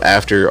 like till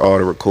after all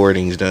the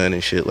recording's done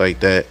and shit like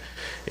that.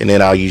 And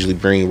then I'll usually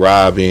bring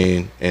Rob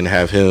in and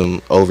have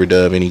him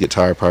overdub any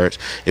guitar parts.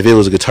 If it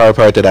was a guitar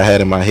part that I had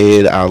in my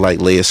head, I'll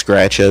like lay a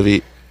scratch of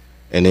it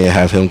and then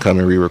have him come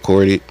and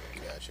re-record it.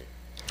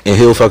 And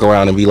he'll fuck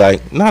around and be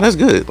like, "Nah, that's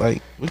good.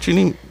 Like, what you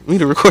need me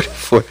to record it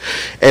for?"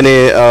 And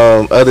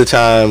then other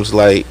times,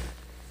 like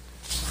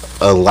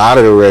a lot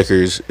of the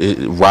records,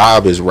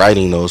 Rob is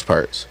writing those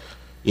parts.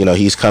 You know,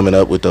 he's coming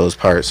up with those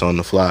parts on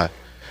the fly.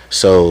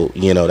 So,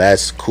 you know,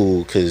 that's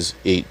cool because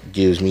it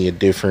gives me a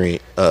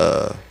different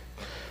ear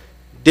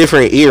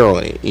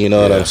on it. You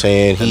know what I'm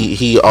saying?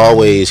 He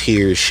always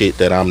hears shit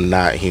that I'm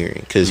not hearing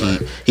because he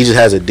just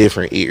has a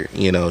different ear.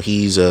 You know,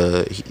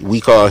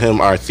 we call him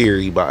our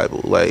theory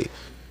Bible. Like,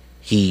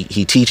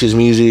 he teaches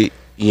music.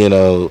 You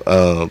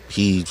know,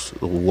 he's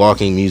a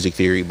walking music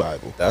theory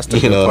Bible. That's the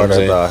good part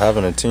about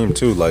having a team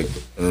too. Like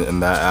in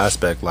that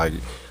aspect, like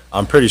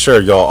I'm pretty sure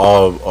y'all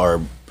all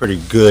are pretty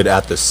good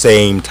at the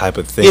same type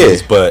of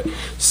things, but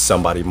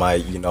somebody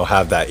might, you know,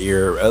 have that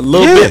ear a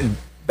little bit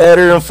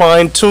better and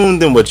fine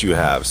tuned than what you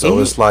have. So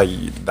it's like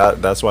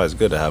that's why it's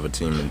good to have a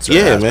team in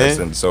certain aspects.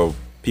 Man. And so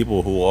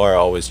people who are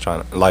always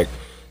trying to, like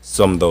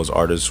some of those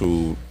artists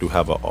who do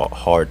have a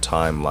hard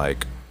time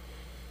like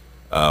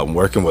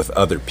working with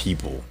other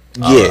people.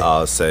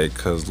 I'll say,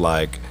 because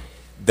like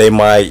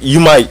you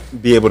might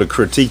be able to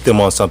critique them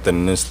on something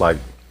and it's like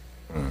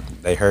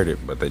they heard it,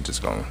 but they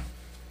just gonna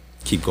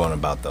keep going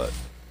about the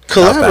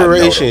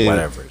collaboration,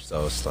 whatever.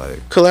 So it's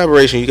like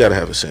collaboration. You gotta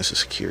have a sense of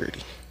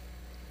security.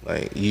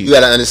 Like you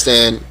gotta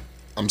understand.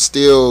 I'm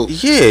still.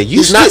 Yeah,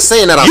 he's not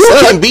saying that you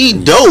can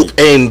be dope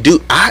and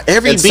do.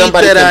 Every beat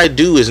that I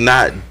do is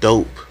not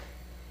dope.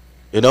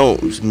 It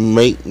don't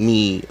make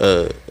me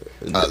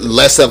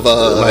less of a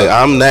like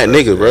I'm that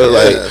nigga, bro.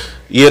 Like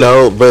you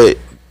know, but.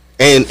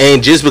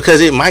 And just because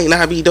it might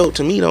not be dope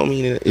to me don't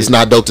mean it's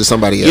not dope to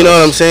somebody else. You know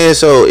what I'm saying?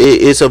 So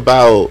it's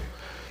about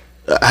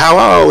how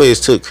I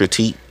always took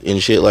critique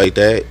and shit like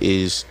that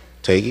is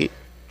take it,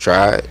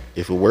 try it.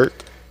 If it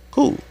worked,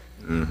 cool.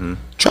 Mm-hmm.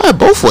 Try it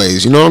both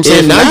ways. You know what I'm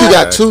saying? Now you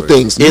got two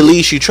things. At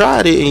least you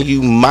tried it, and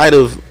you might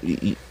have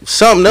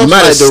something else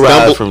might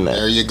derive from that.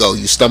 There you go.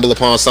 You stumble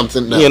upon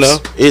something else. You know,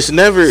 it's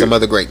never some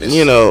other greatness.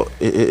 You know,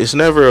 it's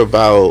never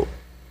about.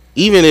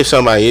 Even if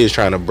somebody is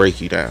trying to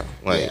break you down,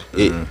 like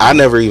I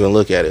never even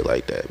look at it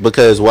like that,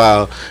 because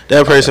while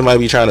that person might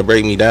be trying to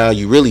break me down,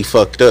 you really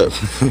fucked up,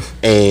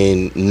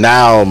 and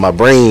now my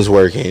brain's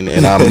working,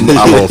 and I'm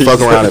gonna fuck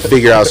around and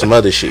figure out some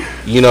other shit.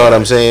 You know what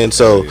I'm saying?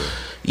 So,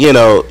 you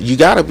know, you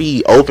gotta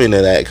be open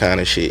to that kind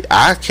of shit.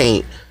 I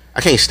can't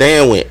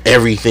stand when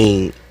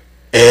everything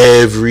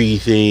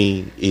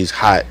is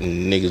hot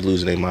and niggas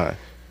losing their mind.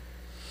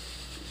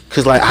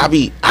 Cause like I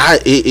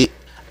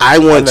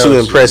want to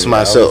impress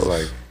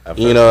myself.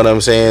 You know what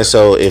I'm saying?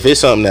 So if it's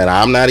something that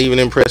I'm not even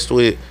impressed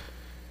with,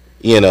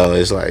 you know,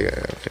 it's like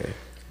okay.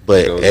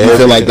 But I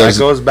feel like that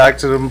goes back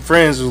to them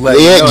friends who let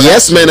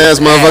yes man ass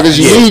motherfuckers.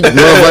 You need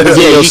motherfuckers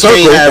in your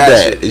circle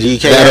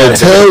that'll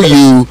tell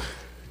you,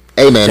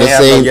 hey man, this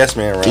ain't yes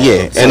man around.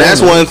 Yeah, and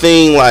that's one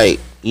thing. Like,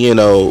 you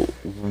know,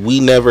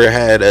 we never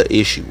had an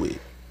issue with.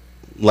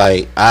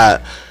 Like I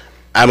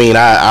mean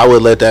I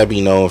would let that be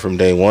known from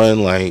day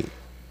one. Like,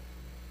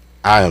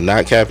 I am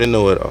not Captain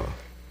Know-It-All.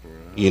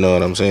 You know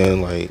what I'm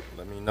saying? Like,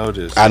 let me know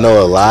this. I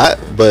know a lot,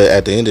 but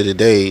at the end of the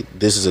day,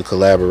 this is a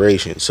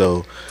collaboration.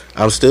 So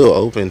I'm still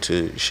open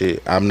to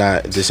shit. I'm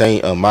not. This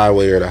ain't a my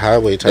way or the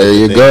highway type. There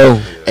you thing.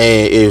 go.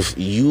 And if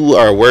you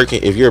are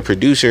working, if you're a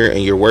producer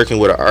and you're working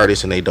with an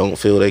artist and they don't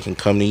feel they can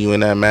come to you in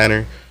that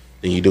manner,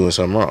 then you're doing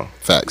something wrong.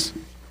 Facts.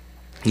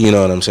 You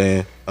know what I'm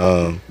saying?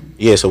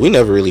 Yeah. So we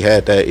never really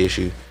had that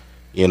issue.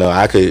 You know,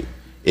 I could,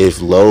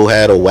 if Low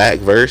had a whack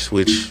verse,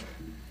 which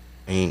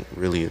ain't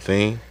really a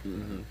thing.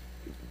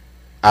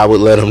 I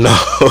would let him know.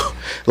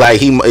 Like,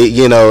 he,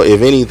 you know,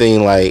 if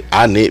anything, like,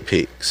 I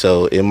nitpick.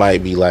 So it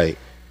might be like,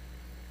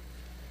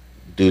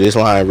 do this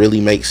line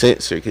really make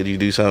sense, or could you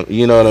do something?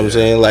 You know what I'm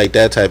saying? Like,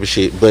 that type of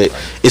shit. But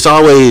it's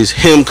always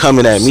him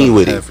coming at me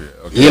with it.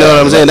 Okay. You know what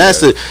I'm saying?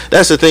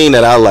 That's the thing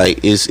that I like.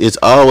 It's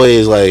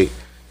always like,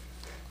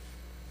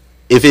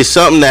 if it's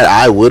something that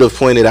I would have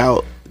pointed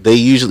out, they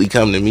usually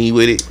come to me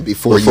with it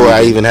before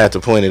I even have to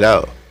point it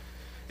out.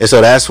 And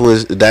so that's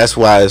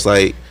why it's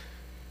like,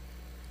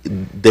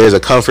 there's a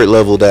comfort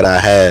level that I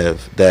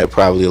have that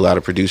probably a lot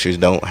of producers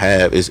don't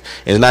have. It's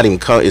not even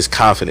it's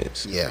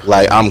confidence. Yeah.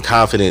 Like, I'm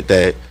confident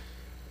that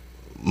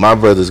my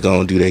brother's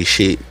gonna do their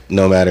shit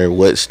no matter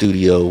what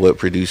studio, what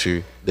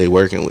producer they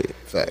working with.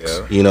 Facts.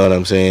 Yeah. You know what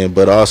I'm saying?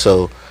 But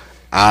also,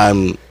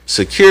 I'm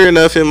secure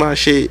enough in my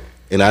shit,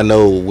 and I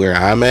know where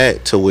I'm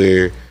at to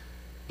where,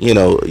 you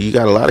know, you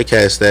got a lot of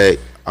cats that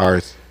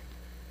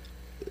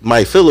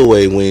might feel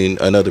away when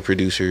another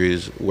producer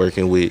is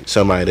working with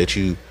somebody that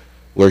you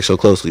work so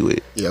closely with.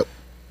 Yep.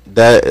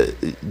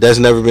 That's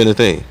never been a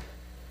thing.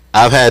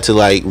 I've had to,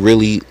 like,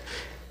 really,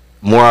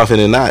 more often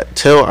than not,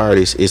 tell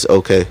artists it's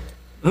okay.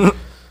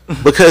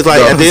 Because,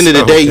 like, at the end of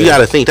the day, you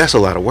gotta think that's a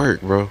lot of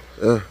work, bro.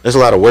 Yeah. That's a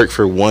lot of work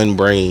for one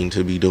brain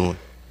to be doing.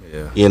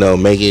 Yeah. You know,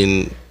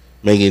 making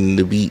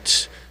the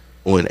beats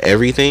on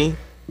everything.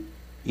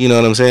 You know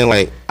what I'm saying?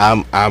 Like,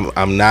 I'm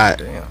not.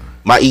 Damn.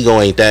 My ego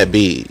ain't that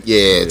big.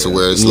 Yeah, to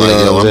where it's like,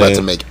 I'm about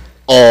to make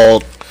all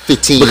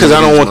 15. Because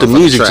I don't want the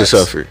music to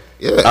suffer.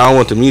 Yeah. I don't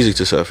want the music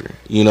to suffer.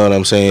 You know what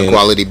I'm saying? The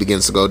quality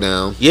begins to go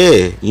down.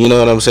 Yeah, you know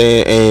what I'm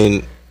saying?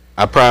 And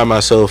I pride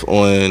myself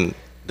on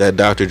that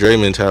Dr. Dre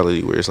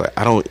mentality where it's like,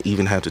 I don't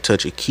even have to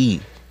touch a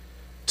key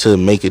to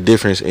make a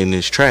difference in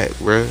this track,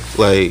 bro.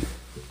 Like,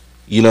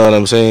 you know what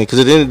I'm saying? Because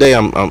at the end of the day,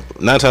 I'm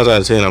 9 times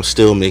out of 10, I'm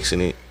still mixing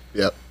it.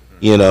 Yep.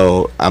 You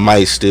know, I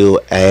might still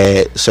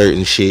add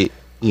certain shit,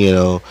 you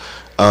know.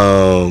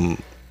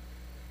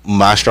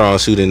 My strong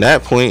suit in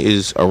that point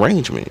is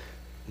arrangement.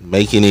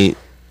 Making it,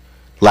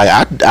 like,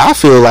 I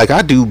feel like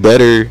I do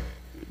better,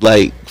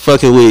 like,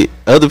 fucking with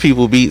other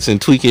people's beats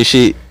and tweaking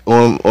shit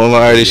on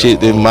my artist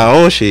shit than my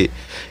own shit.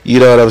 You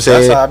know what I'm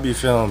saying? That's how I be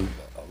feeling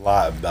a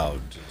lot about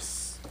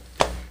just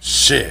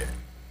shit.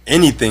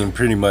 Anything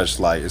pretty much,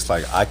 like, it's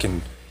like I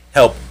can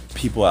help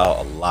people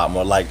out a lot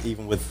more. Like,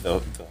 even with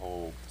the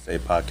whole, say,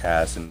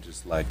 podcast and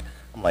just, like,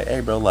 I'm like, hey,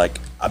 bro, like,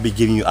 I be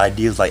giving you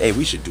ideas, like, hey,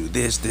 we should do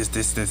this.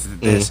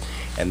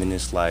 And then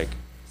it's like,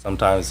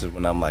 sometimes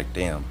when I'm like,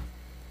 damn,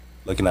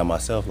 looking at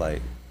myself,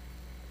 like,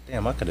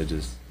 damn, I could have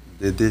just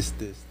did this.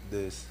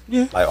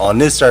 Yeah. Like, on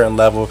this certain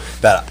level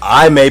that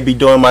I may be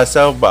doing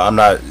myself, but I'm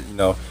not, you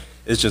know,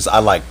 it's just I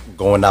like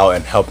going out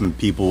and helping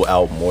people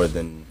out more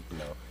than, you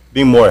know,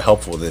 being more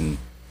helpful than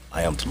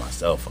I am to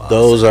myself.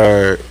 Those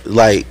are,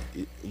 like,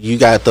 you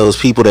got those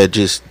people that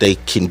just, they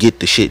can get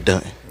the shit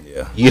done.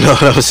 Yeah. You know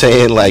what I'm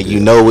saying? Like, you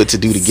know what to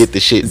do to get the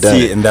shit done.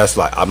 See, and that's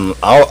like,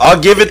 I'll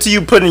give it to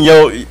you, put in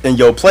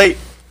your plate,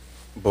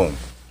 boom.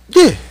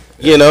 Yeah.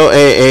 You know,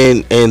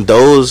 and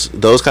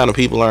those kind of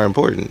people are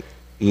important.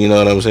 You know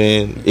what I'm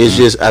saying? It's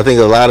just, I think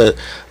a lot of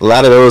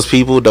those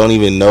people don't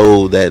even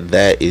know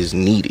that is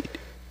needed.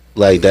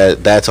 Like,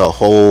 that's a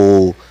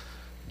whole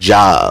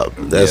job.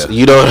 That's,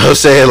 you know what I'm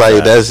saying?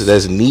 Like,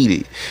 that's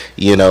needed.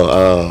 You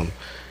know,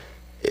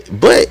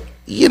 but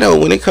you know,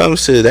 when it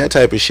comes to that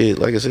type of shit,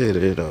 like I said,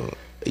 you know,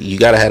 you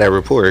gotta have that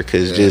rapport,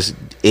 because just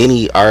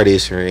any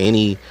artist or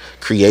any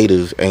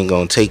creative ain't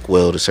gonna take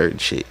well to certain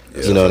shit.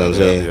 You know what I'm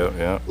saying?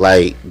 Yeah.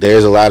 Like,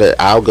 there's a lot of,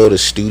 I'll go to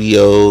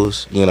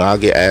studios, you know, I'll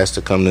get asked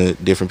to come to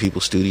different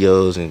people's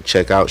studios and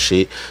check out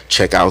shit,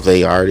 check out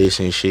they artists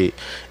and shit,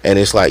 and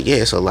it's like, yeah,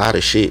 it's a lot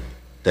of shit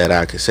that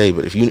I could say,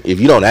 but if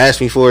you don't ask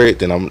me for it,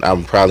 then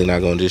I'm probably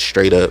not gonna just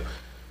straight up,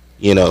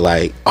 you know,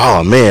 like,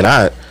 oh man,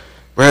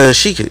 bruh,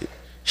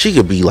 she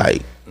could be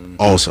like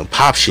on some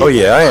pop shit. Oh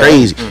yeah,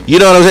 crazy. You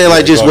know what I'm saying?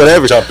 Like, just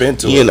whatever. Jump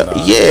into you it. know,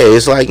 yeah.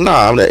 It's like,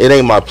 nah, it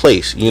ain't my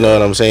place. You know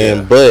what I'm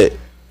saying? Yeah. But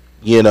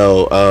you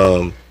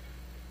know,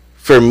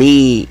 for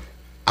me,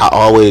 I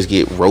always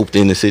get roped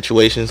into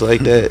situations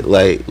like that,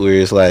 like where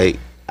it's like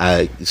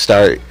I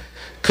start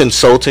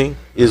consulting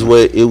is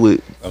what it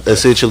would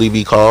essentially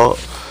be called,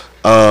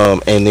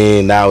 and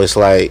then now it's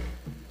like,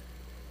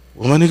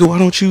 well, my nigga, why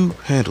don't you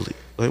handle it?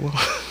 Like, well,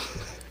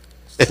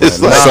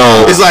 it's like,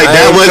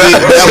 that wasn't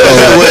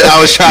what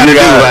I was trying to do,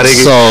 my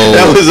nigga.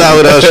 That was not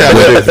what I was trying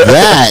to do.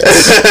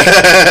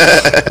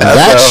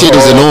 That shit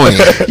is annoying.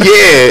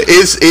 Yeah,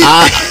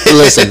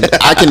 listen,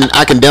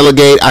 I can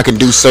delegate, I can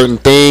do certain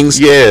things.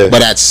 Yeah,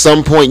 but at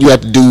some point you have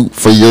to do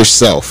for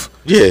yourself.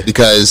 Yeah,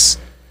 because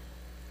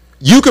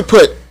you could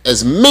put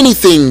as many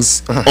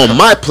things on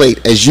my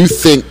plate as you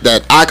think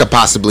that I could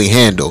possibly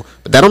handle,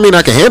 but that don't mean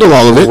I can handle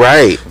all of it.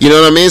 Right. You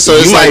know what I mean? So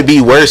you might be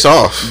worse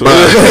off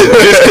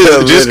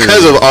just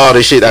because of all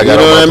the shit I got.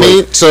 You know what I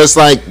mean? So it's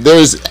like,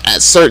 there's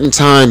at certain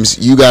times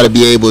you got to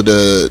be able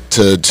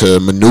to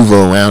maneuver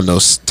around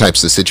those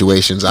types of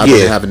situations. I've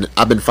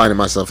been finding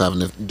myself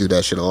having to do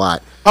that shit a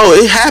lot. Oh,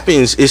 it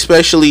happens,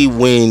 especially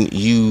when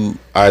you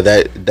are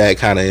that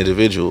kind of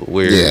individual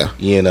where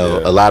you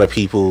know, a lot of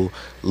people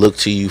look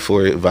to you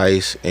for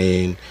advice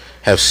and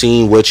have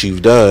seen what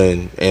you've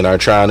done and are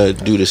trying to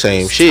do the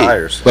same shit.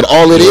 But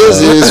all it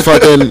is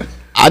fucking.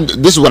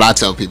 This is what I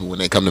tell people when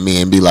they come to me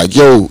and be like,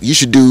 "Yo, you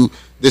should do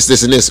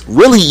this, and this."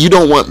 Really, you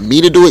don't want me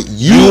to do it.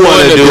 You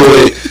want to do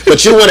it,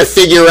 but you want to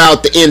figure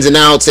out the ins and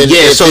outs. And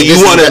so you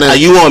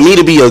want me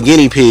to be your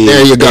guinea pig.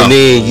 There you go. And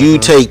then you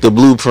take the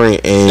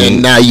blueprint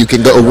and now you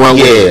can go run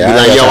with it. Be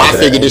like, yo, I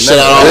figured this shit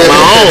out on my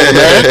own,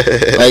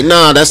 man. Like,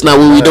 nah, that's not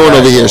what we doing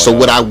over here. So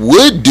what I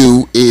would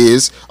do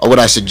is, or what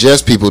I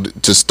suggest people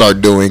to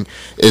start doing,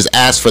 is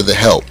ask for the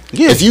help.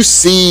 Yeah. If you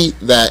see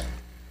that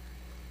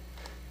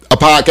a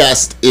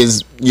podcast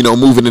is, you know,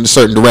 moving in a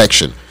certain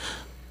direction,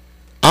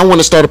 I want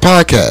to start a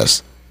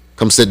podcast.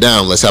 Come sit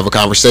down. Let's have a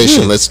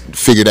conversation. Let's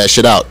figure that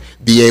shit out.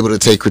 Be able to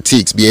take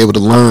critiques. Be able to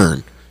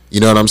learn. You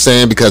know what I'm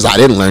saying? Because I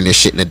didn't learn this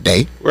shit in a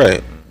day.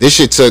 Right. This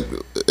shit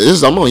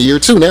I'm on year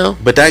 2 now.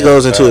 But that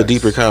goes into a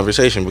deeper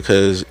conversation,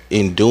 because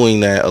in doing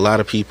that, a lot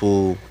of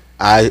people,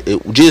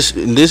 this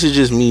is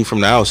just me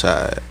from the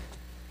outside.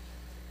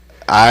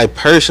 I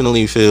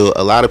personally feel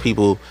a lot of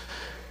people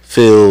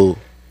feel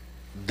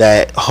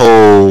that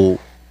whole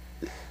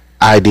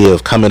idea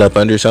of coming up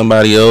under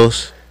somebody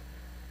else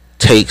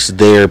takes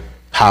their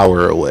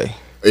power away.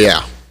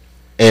 Yeah.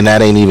 And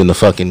that ain't even the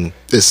fucking...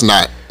 It's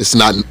not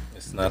the...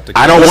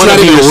 I don't want to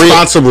be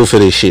responsible for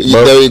this shit,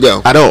 bro. There you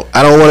go. I don't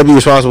want to be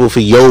responsible for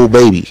your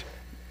baby.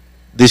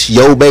 This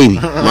your baby.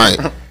 Right.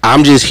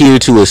 I'm just here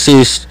to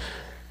assist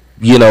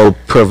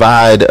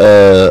provide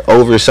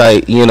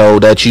oversight,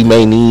 that you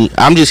may need.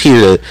 I'm just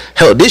here to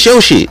help. This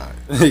your shit.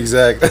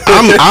 Exactly.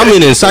 I'm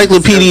an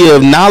encyclopedia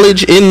of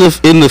knowledge in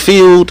the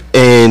field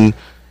and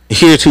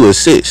here to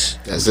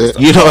assist. That's it.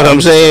 You know what I'm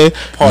saying?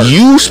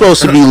 You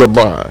supposed to be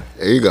LeBron.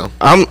 There you go.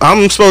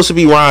 I'm supposed to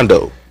be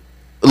Rondo.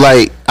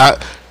 Like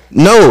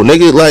no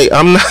nigga. Like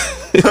I'm not.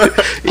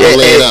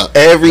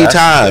 Every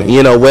time,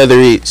 whether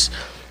it's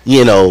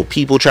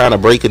people trying to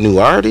break a new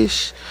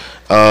artist,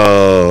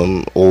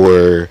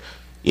 or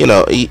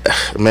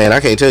man, I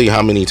can't tell you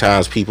how many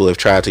times people have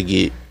tried to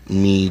get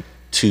me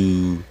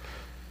to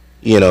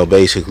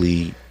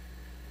basically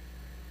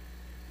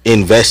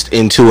invest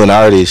into an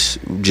artist,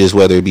 just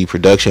whether it be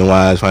production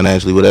wise,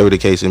 financially, whatever the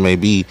case it may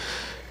be,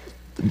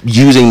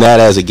 using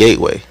that as a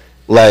gateway.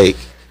 Like,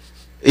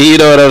 you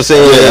know what I'm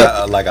saying?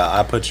 Yeah, like a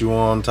I put you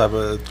on type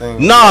of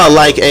thing. No,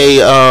 like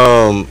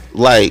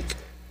like,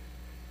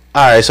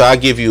 all right. So I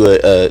give you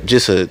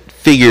just a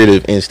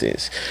figurative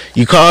instance.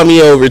 You call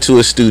me over to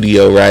a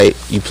studio, right?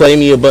 You play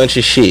me a bunch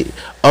of shit.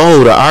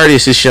 Oh, the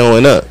artist is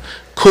showing up.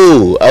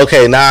 Cool.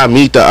 Okay, now I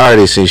meet the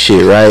artist and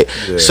shit, right?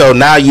 Yeah. So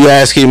now you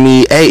asking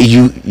me, hey,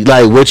 you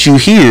like what you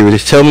hear?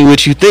 Just tell me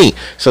what you think.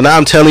 So now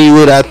I'm telling you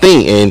what I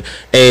think,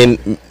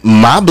 and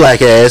my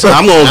black ass,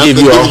 I'm gonna give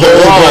you a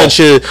whole bunch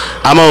of.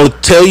 I'm gonna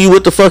tell you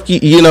what the fuck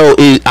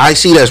I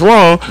see that's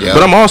wrong. Yep.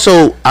 But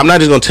I'm not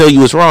just gonna tell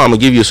you what's wrong. I'm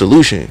gonna give you a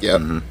solution.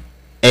 Yep.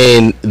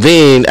 And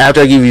then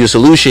after I give you a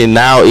solution,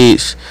 now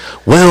it's,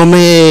 well,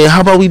 man,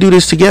 how about we do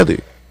this together?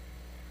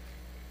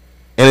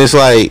 And it's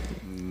like,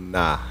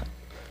 nah.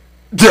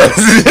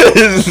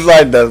 It's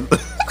like that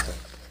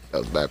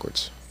was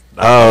backwards.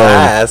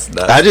 I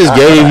just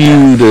gave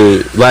you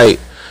the like,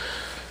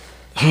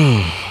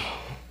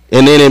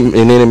 and then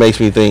it makes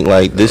me think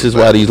like this is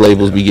why these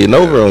labels be getting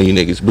over on you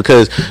niggas,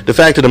 because the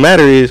fact of the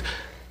matter is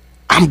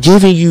I'm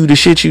giving you the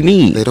shit you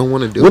need. They don't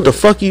want to do what the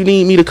fuck you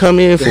need me to come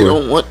in for. They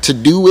don't want to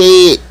do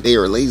it. They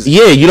are lazy.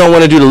 Yeah, you don't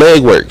want to do the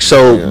legwork.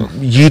 So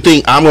you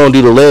think I'm going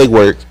to do the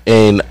legwork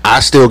and I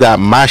still got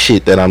my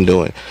shit that I'm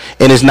doing.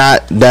 And it's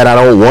not that I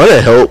don't want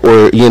to help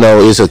or,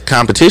 it's a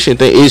competition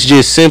thing. It's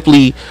just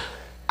simply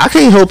I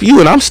can't help you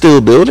and I'm still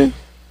building.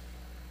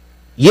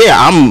 Yeah,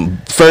 I'm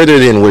further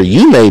than where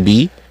you may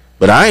be,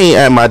 but I ain't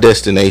at my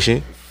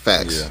destination.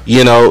 Facts.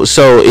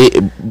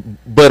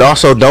 But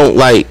also don't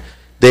like,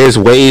 there's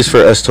ways for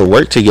us to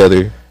work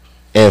together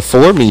and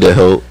for me to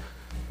help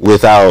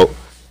without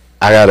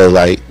I gotta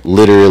like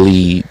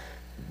literally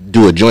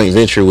do a joint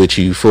venture with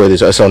you for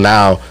this. So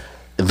now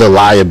the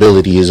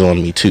liability is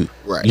on me too.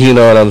 Right. You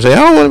know what I'm saying?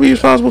 I don't want to be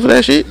responsible for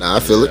that shit. Nah, I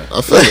feel it.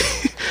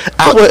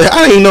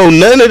 I didn't know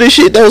none of the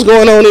shit that was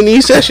going on in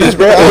these sessions,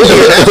 bro. I was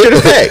here after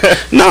the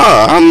fact.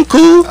 Nah, I'm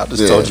cool. I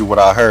just told you what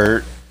I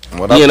heard.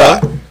 What I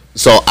thought.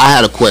 So I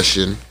had a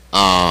question.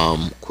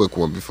 Quick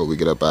one before we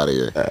get up out of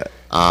here.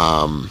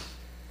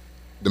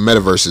 The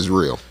metaverse is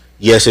real.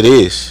 Yes, it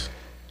is.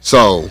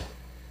 So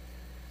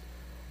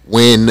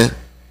when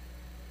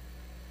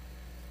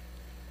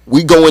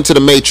we go into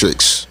the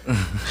Matrix,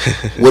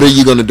 what are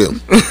you gonna do?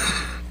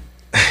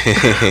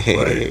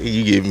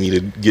 You get me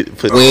to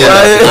put.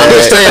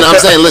 I'm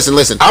saying,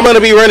 listen. I'm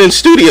gonna be running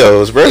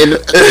studios, bro. I'm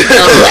gonna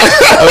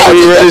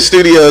be running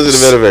studios in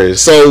the metaverse.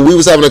 So we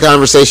was having a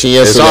conversation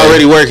yesterday. It's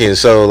already working.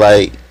 So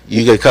like,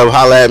 you can come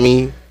holler at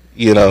me.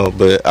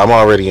 But I'm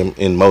already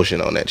in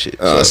motion on that shit.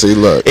 See,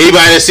 look.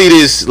 Anybody that see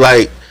this,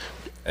 like,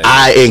 hey.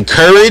 I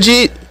encourage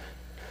it.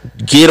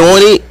 Get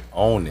on it.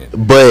 Own it.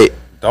 But,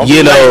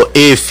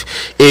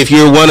 if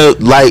you want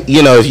to, like,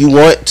 if you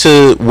want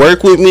to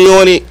work with me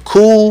on it,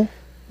 cool.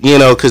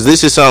 Because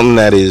this is something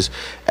that is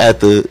at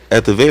the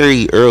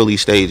very early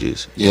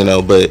stages,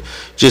 but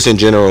just in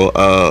general,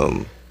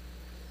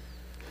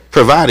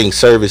 providing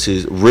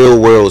services,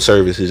 real world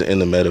services in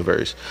the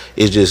metaverse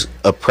is just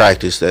a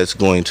practice that's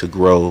going to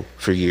grow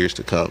for years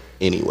to come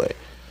anyway.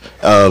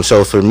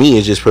 So for me,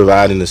 it's just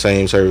providing the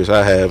same service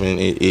I have, and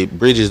it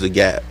bridges the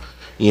gap.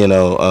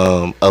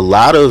 A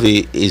lot of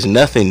it is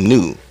nothing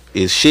new.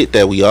 It's shit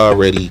that we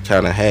already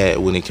kind of had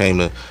when it came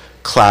to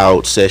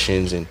cloud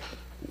sessions and,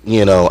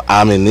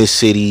 I'm in this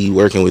city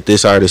working with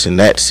this artist in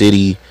that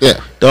city. Yeah.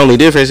 The only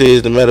difference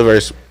is the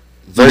metaverse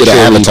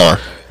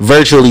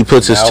virtually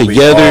puts us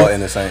together,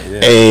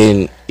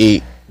 and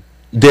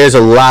there's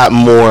a lot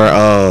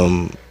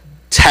more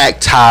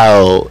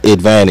tactile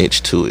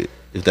advantage to it,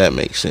 if that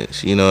makes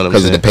sense. You know what I'm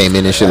saying? Because of the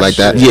payment and shit like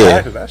that.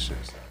 Yeah.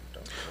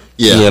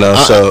 Yeah.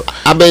 So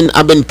I've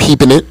been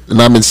peeping it,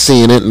 and I've been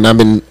seeing it, and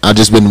I've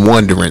just been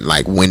wondering,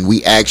 like, when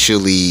we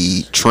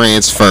actually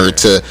transfer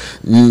to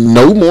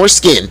no more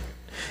skin.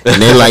 And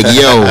they're like,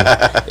 yo,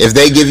 if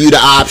they give you the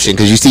option,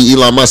 because you see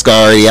Elon Musk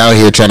already out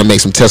here trying to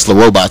make some Tesla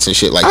robots and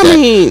shit like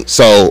that.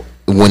 So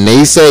when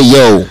they say,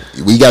 yo,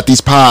 we got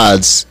these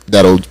pods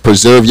that'll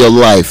preserve your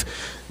life,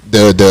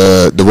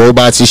 the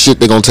robots and shit,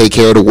 they're going to take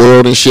care of the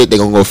world and shit. They're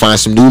going to go find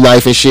some new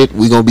life and shit.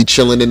 We're going to be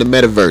chilling in the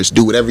metaverse.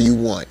 Do whatever you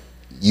want.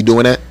 You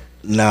doing that?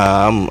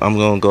 Nah, I'm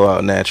gonna go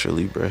out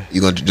naturally, bro. You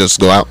gonna just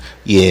go out?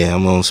 Yeah,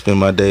 I'm gonna spend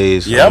my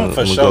days. Yeah, I'm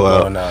for sure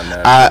going out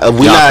naturally.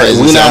 We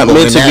not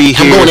meant to be here.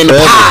 I'm going in the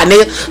pie,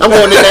 nigga. I'm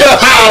going in that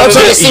pie. I'm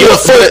trying to see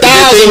what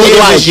 4,000 look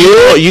like.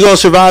 You gonna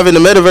survive in the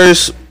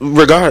metaverse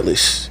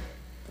regardless.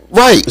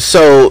 Right.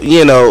 So,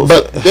 you know.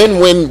 But then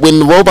when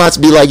the robots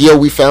be like, yo,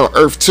 we found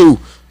Earth 2,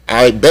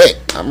 I bet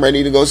I'm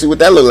ready to go see what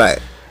that look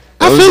like.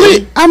 I feel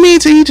it. I mean,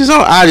 to each his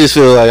own. I just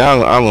feel like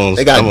I'm gonna.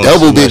 They got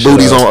double big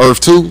booties on Earth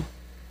 2.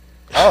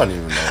 I don't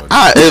even know.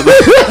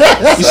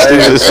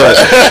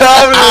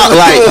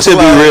 Like, to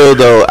be real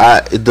though,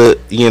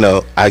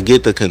 I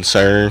get the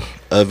concern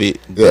of it,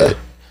 but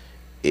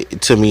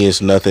to me,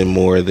 it's nothing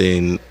more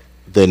than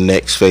the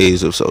next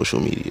phase of social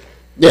media.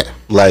 Yeah,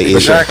 like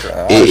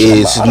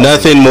it's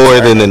nothing more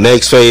than the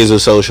next phase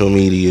of social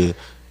media.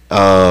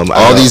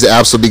 All these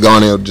apps will be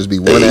gone. It'll just be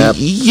one app.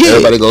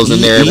 Everybody goes in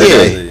there every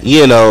day.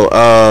 You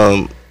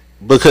know,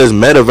 because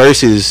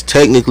metaverses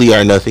technically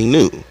are nothing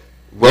new.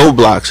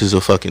 Roblox is a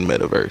fucking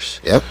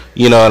metaverse. Yep.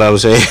 You know what I'm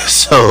saying?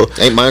 So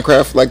ain't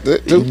Minecraft like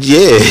that too?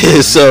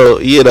 Yeah. So,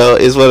 you know,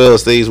 it's one of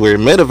those things where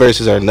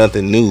metaverses are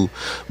nothing new,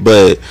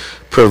 but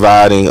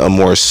providing a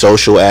more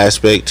social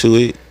aspect to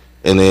it,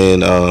 and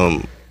then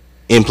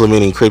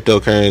implementing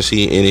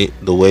cryptocurrency in it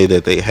the way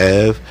that they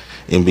have,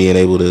 and being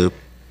able to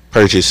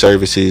purchase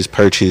services,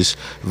 purchase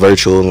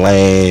virtual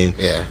land,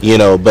 you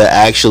know, but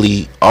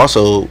actually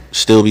also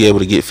still be able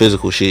to get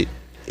physical shit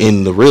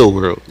in the real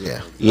world,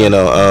 you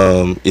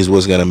know, is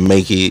what's gonna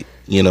make it,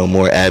 you know,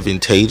 more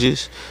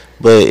advantageous.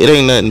 But it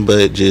ain't nothing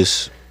but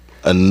just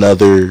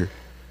another,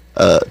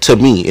 to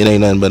me, it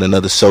ain't nothing but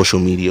another social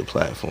media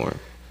platform,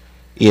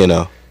 you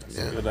know.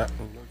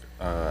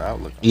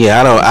 Outlook.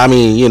 Yeah, I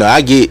mean, you know,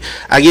 I get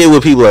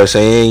what people are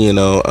saying, you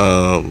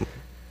know,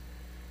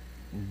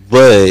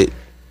 but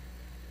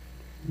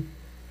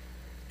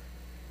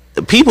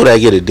people that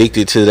get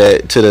addicted to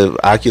the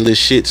Oculus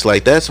shits,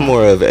 like, that's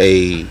more of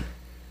a,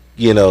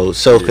 you know,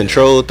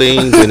 self-control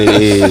thing than it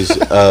is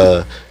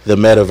the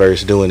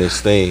metaverse doing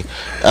its thing.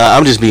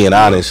 I'm just being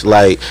honest.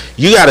 Like,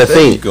 you gotta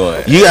think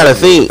of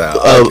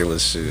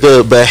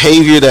the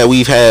behavior that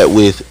we've had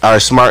with our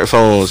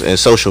smartphones and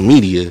social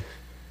media.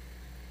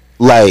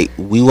 Like,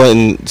 we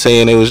wasn't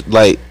saying it was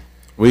like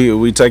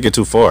we take it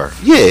too far.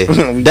 Yeah,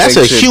 that's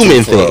a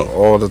human thing.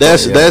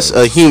 That's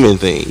a human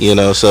thing, you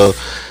know. So,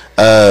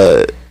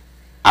 I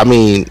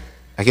mean,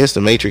 I guess the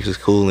Matrix is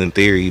cool in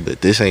theory,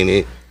 but this ain't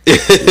it.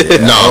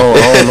 No,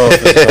 I don't know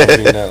if it's gonna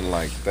be nothing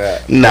like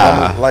that.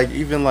 Nah, like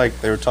even like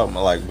they were talking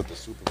about, like with the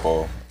Super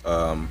Bowl,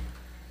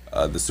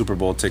 the Super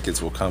Bowl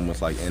tickets will come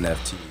with like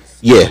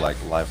NFTs, like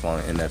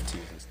lifelong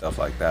NFTs and stuff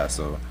like that.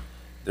 So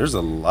there's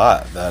a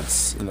lot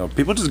that's, you know,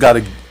 people just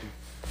gotta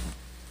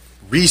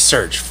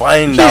research,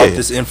 find out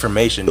this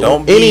information.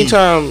 Don't be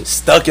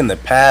stuck in the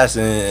past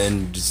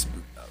and just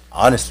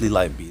honestly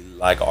like be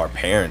like our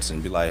parents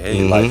and be like,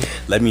 hey, like,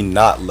 let me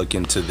not look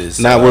into this.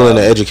 Not willing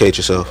to educate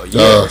yourself.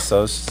 So it's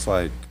just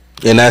like,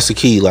 and that's the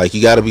key. Like,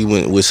 you got to be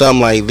with something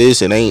like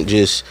this. It ain't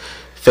just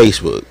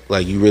Facebook.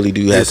 Like, you really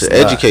do have to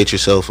educate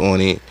yourself on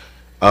it.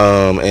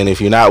 And if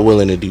you're not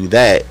willing to do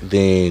that,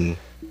 then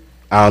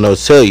I don't know what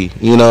to tell you.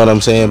 You know what I'm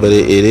saying? But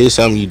it is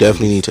something you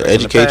definitely need to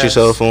educate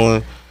yourself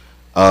on.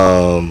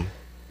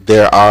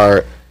 There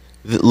are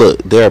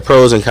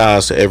pros and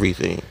cons to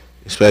everything,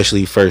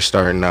 especially first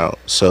starting out.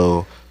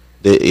 So,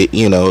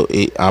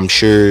 I'm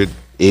sure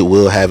it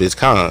will have its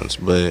cons,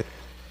 but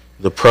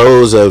the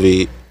pros of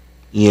it,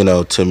 you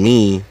know, to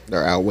me,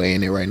 they're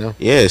outweighing it right now.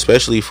 Yeah,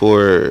 especially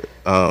for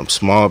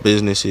small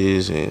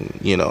businesses and,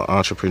 you know,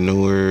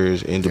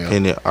 entrepreneurs,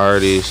 independent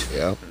artists.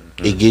 Yeah.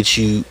 It gets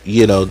you,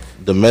 you know,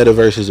 the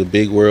metaverse is a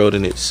big world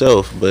in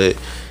itself, but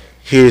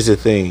here's the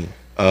thing.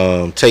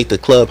 Take the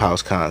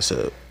Clubhouse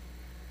concept,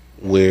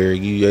 where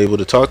you able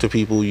to talk to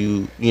people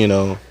you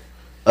know,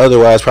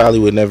 otherwise probably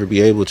would never be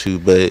able to,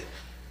 but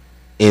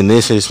in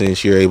this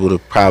instance, you're able to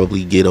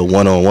probably get a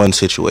one-on-one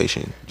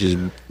situation. Just,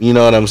 you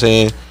know what I'm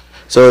saying?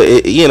 So,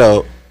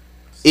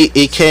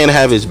 it can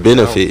have its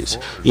benefits.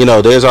 You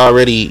know, there's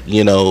already,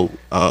 you know,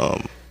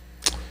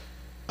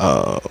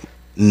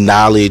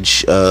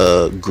 knowledge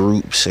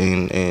groups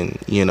and,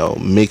 you know,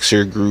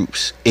 mixer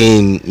groups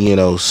in, you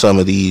know, some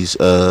of these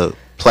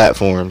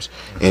platforms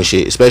and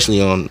shit,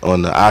 especially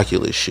on the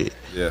Oculus shit.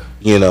 Yeah.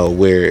 You know,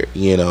 where,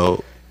 you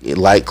know,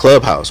 like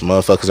Clubhouse,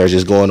 motherfuckers are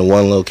just going to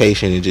one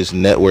location and just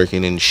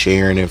networking and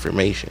sharing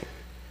information.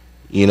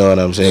 You know what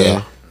I'm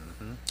saying?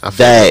 Yeah.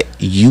 That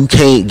you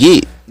can't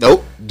get.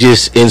 Nope.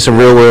 Just in some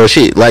real world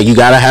shit. Like, you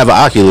gotta have an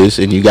Oculus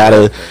and you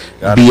gotta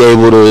be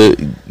able to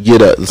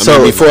get a. So, I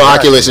mean, before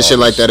Oculus and shit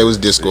like that, it was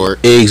Discord.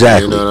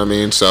 Exactly. You know what I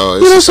mean? So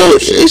it's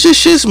just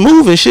shit's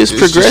moving, shit's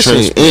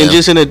progressing, and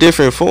just in a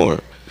different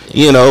form.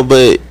 You know,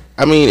 but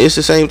I mean, it's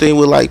the same thing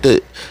with like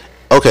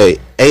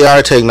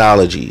AR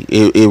technology.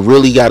 It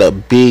really got a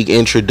big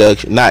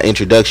not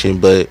introduction,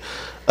 but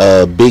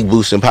a big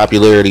boost in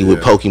popularity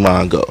with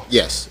Pokemon Go.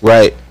 Yes.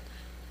 Right.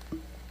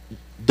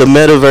 The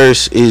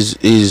metaverse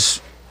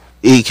is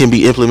it can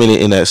be implemented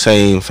in that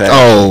same fashion.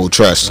 Oh,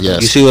 trust,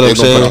 yes. You see what I'm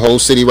saying? Put a whole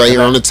city right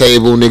here on the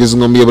table. Niggas are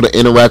gonna be able to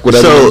interact with.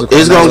 So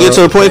it's gonna get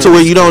to a point to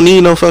where you don't need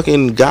no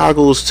fucking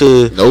goggles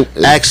to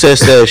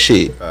access that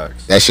shit.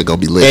 That shit gonna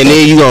be lit. And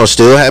then you gonna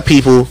still have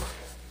people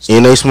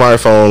in their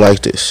smartphone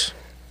like this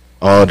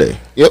all day.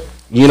 Yep.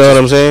 You know what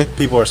I'm saying?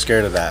 People are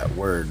scared of that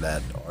word,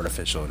 that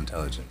artificial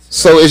intelligence.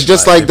 So it's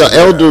just like the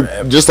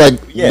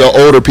the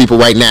older people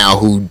right now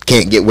who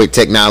can't get with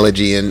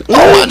technology and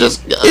I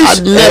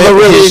never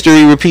really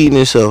history repeating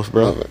itself,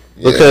 bro.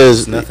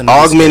 Because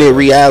augmented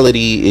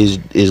reality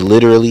is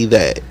literally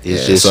that.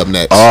 It's just up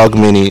next.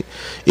 Augmented.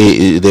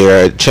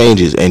 There are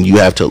changes, and you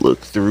have to look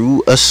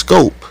through a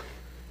scope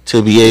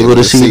to be able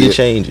to see the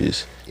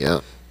changes. Yeah.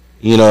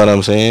 You know what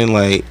I'm saying?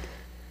 Like,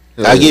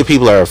 I get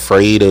people are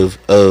afraid of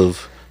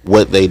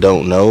what they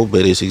don't know,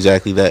 but it's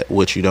exactly that,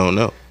 what you don't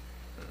know.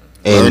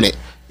 And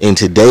in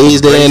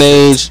today's day and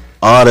age,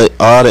 all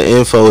the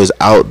info is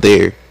out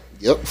there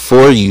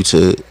for you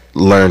to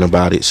learn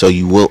about it, so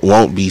you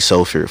won't be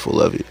so fearful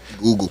of it.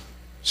 Google,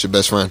 it's your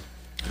best friend.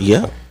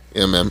 Yeah,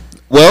 man.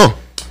 Well,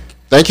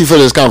 thank you for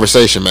this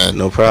conversation, man.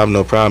 No problem.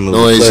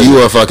 Noise, you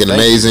are fucking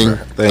amazing.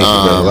 Thank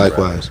you, bro.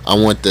 Likewise. I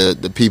want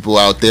the people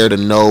out there to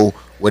know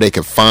where they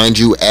can find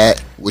you at,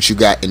 what you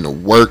got in the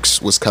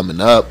works, what's coming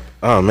up.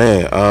 Oh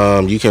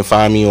man, you can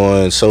find me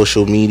on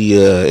social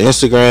media,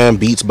 Instagram,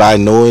 Beats by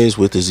Noise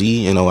with a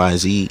Z,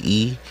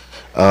 Noize.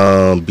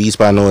 Beats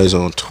by Noise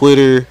on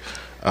Twitter,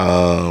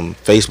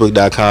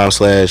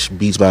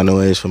 Facebook.com/Beats by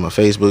Noise for my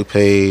Facebook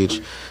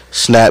page.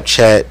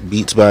 Snapchat,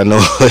 Beats by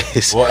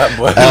Noise.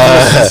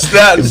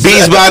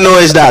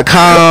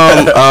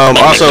 BeatsByNoise.com.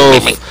 Also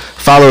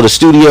follow the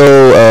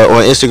studio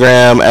on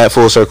Instagram at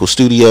Full Circle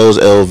Studios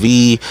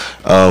LV.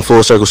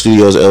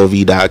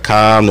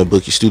 FullCircleStudiosLV.com to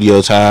book your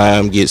studio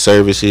time, get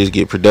services,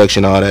 get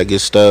production, all that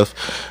good stuff.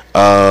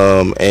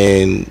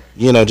 And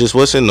just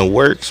what's in the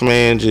works,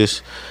 man.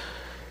 Just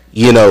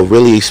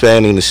really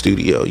expanding the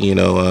studio.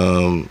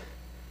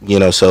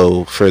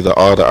 So for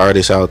all the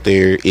artists out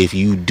there, if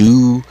you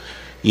do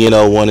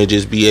want to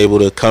just be able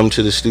to come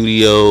to the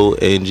studio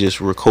and just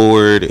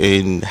record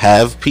and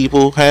have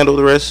people handle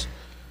the rest,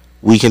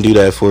 we can do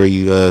that for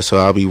you. So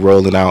I'll be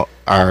rolling out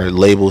our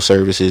label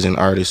services and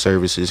artist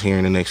services here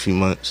in the next few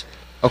months.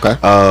 Okay.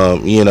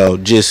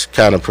 Just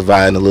kind of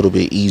providing a little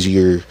bit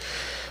easier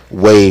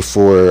way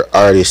for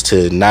artists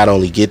to not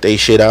only get their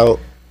shit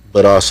out,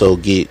 but also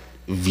get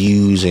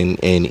views and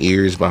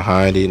ears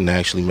behind it and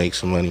actually make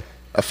some money.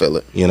 I feel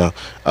it.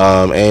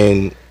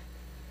 And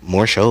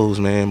more shows,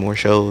 man. More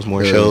shows.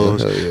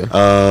 Yeah.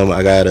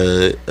 I got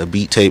a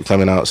beat tape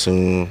coming out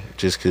soon,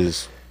 just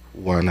cause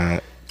why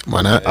not?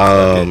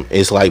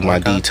 It's like my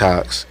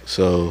detox.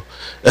 So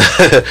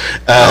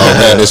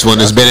this one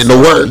has been in the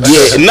works.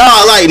 Yeah,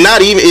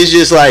 not even. It's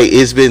just like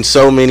it's been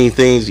so many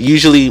things.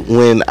 Usually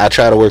when I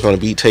try to work on a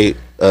beat tape,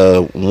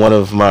 one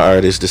of my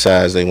artists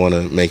decides they want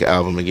to make an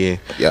album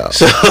again. Yeah.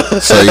 So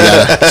you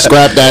gotta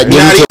scrap that.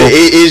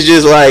 It's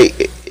just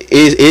like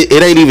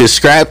it ain't even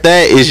scrap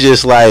that. It's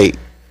just like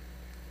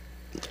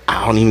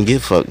I don't even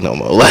give a fuck no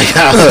more. Like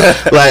all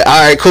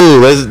right, cool.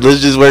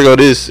 Let's just work on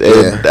this,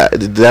 and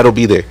that'll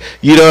be there.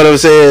 You know what I'm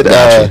saying?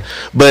 Gotcha.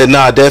 But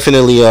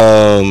definitely.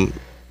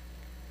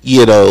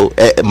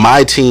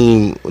 My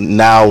team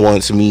now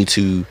wants me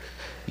to,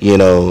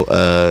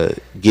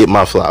 get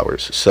my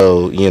flowers.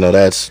 So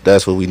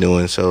that's what we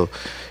doing. So,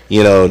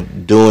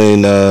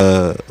 doing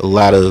a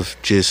lot of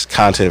just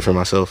content for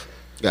myself.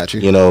 Got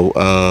you.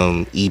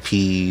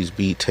 EPs,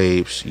 beat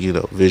tapes,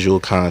 visual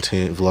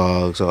content,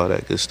 vlogs, all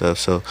that good stuff.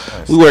 So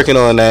we working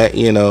on that.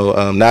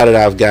 Now that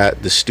I've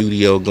got the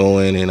studio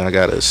going and I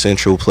got a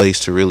central place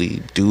to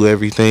really do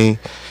everything,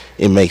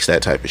 it makes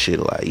that type of shit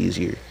a lot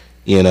easier.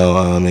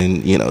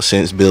 And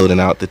since building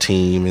out the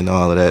team and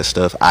all of that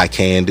stuff, I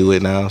can do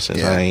it now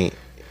since I ain't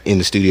in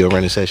the studio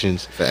running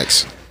sessions.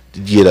 Facts.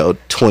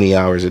 20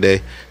 hours a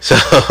day. So,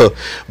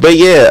 but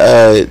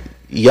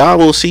y'all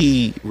will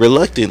see not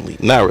reluctantly,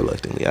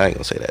 I ain't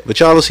gonna say that, but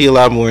y'all will see a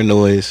lot more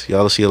noise.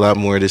 Y'all will see a lot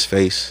more of this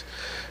face,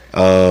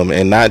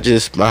 and not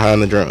just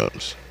behind the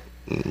drums.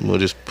 We'll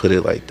just put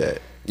it like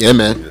that. Yeah,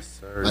 man. Yes,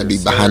 sir. Might be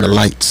behind the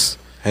lights.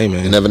 Hey,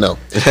 man. You never know.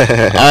 All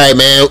right,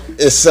 man.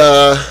 It's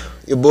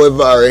your boy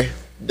Vari,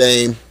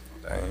 Dame.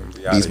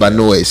 Beats by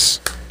Noise.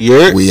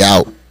 Yeah. We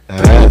out. All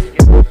right.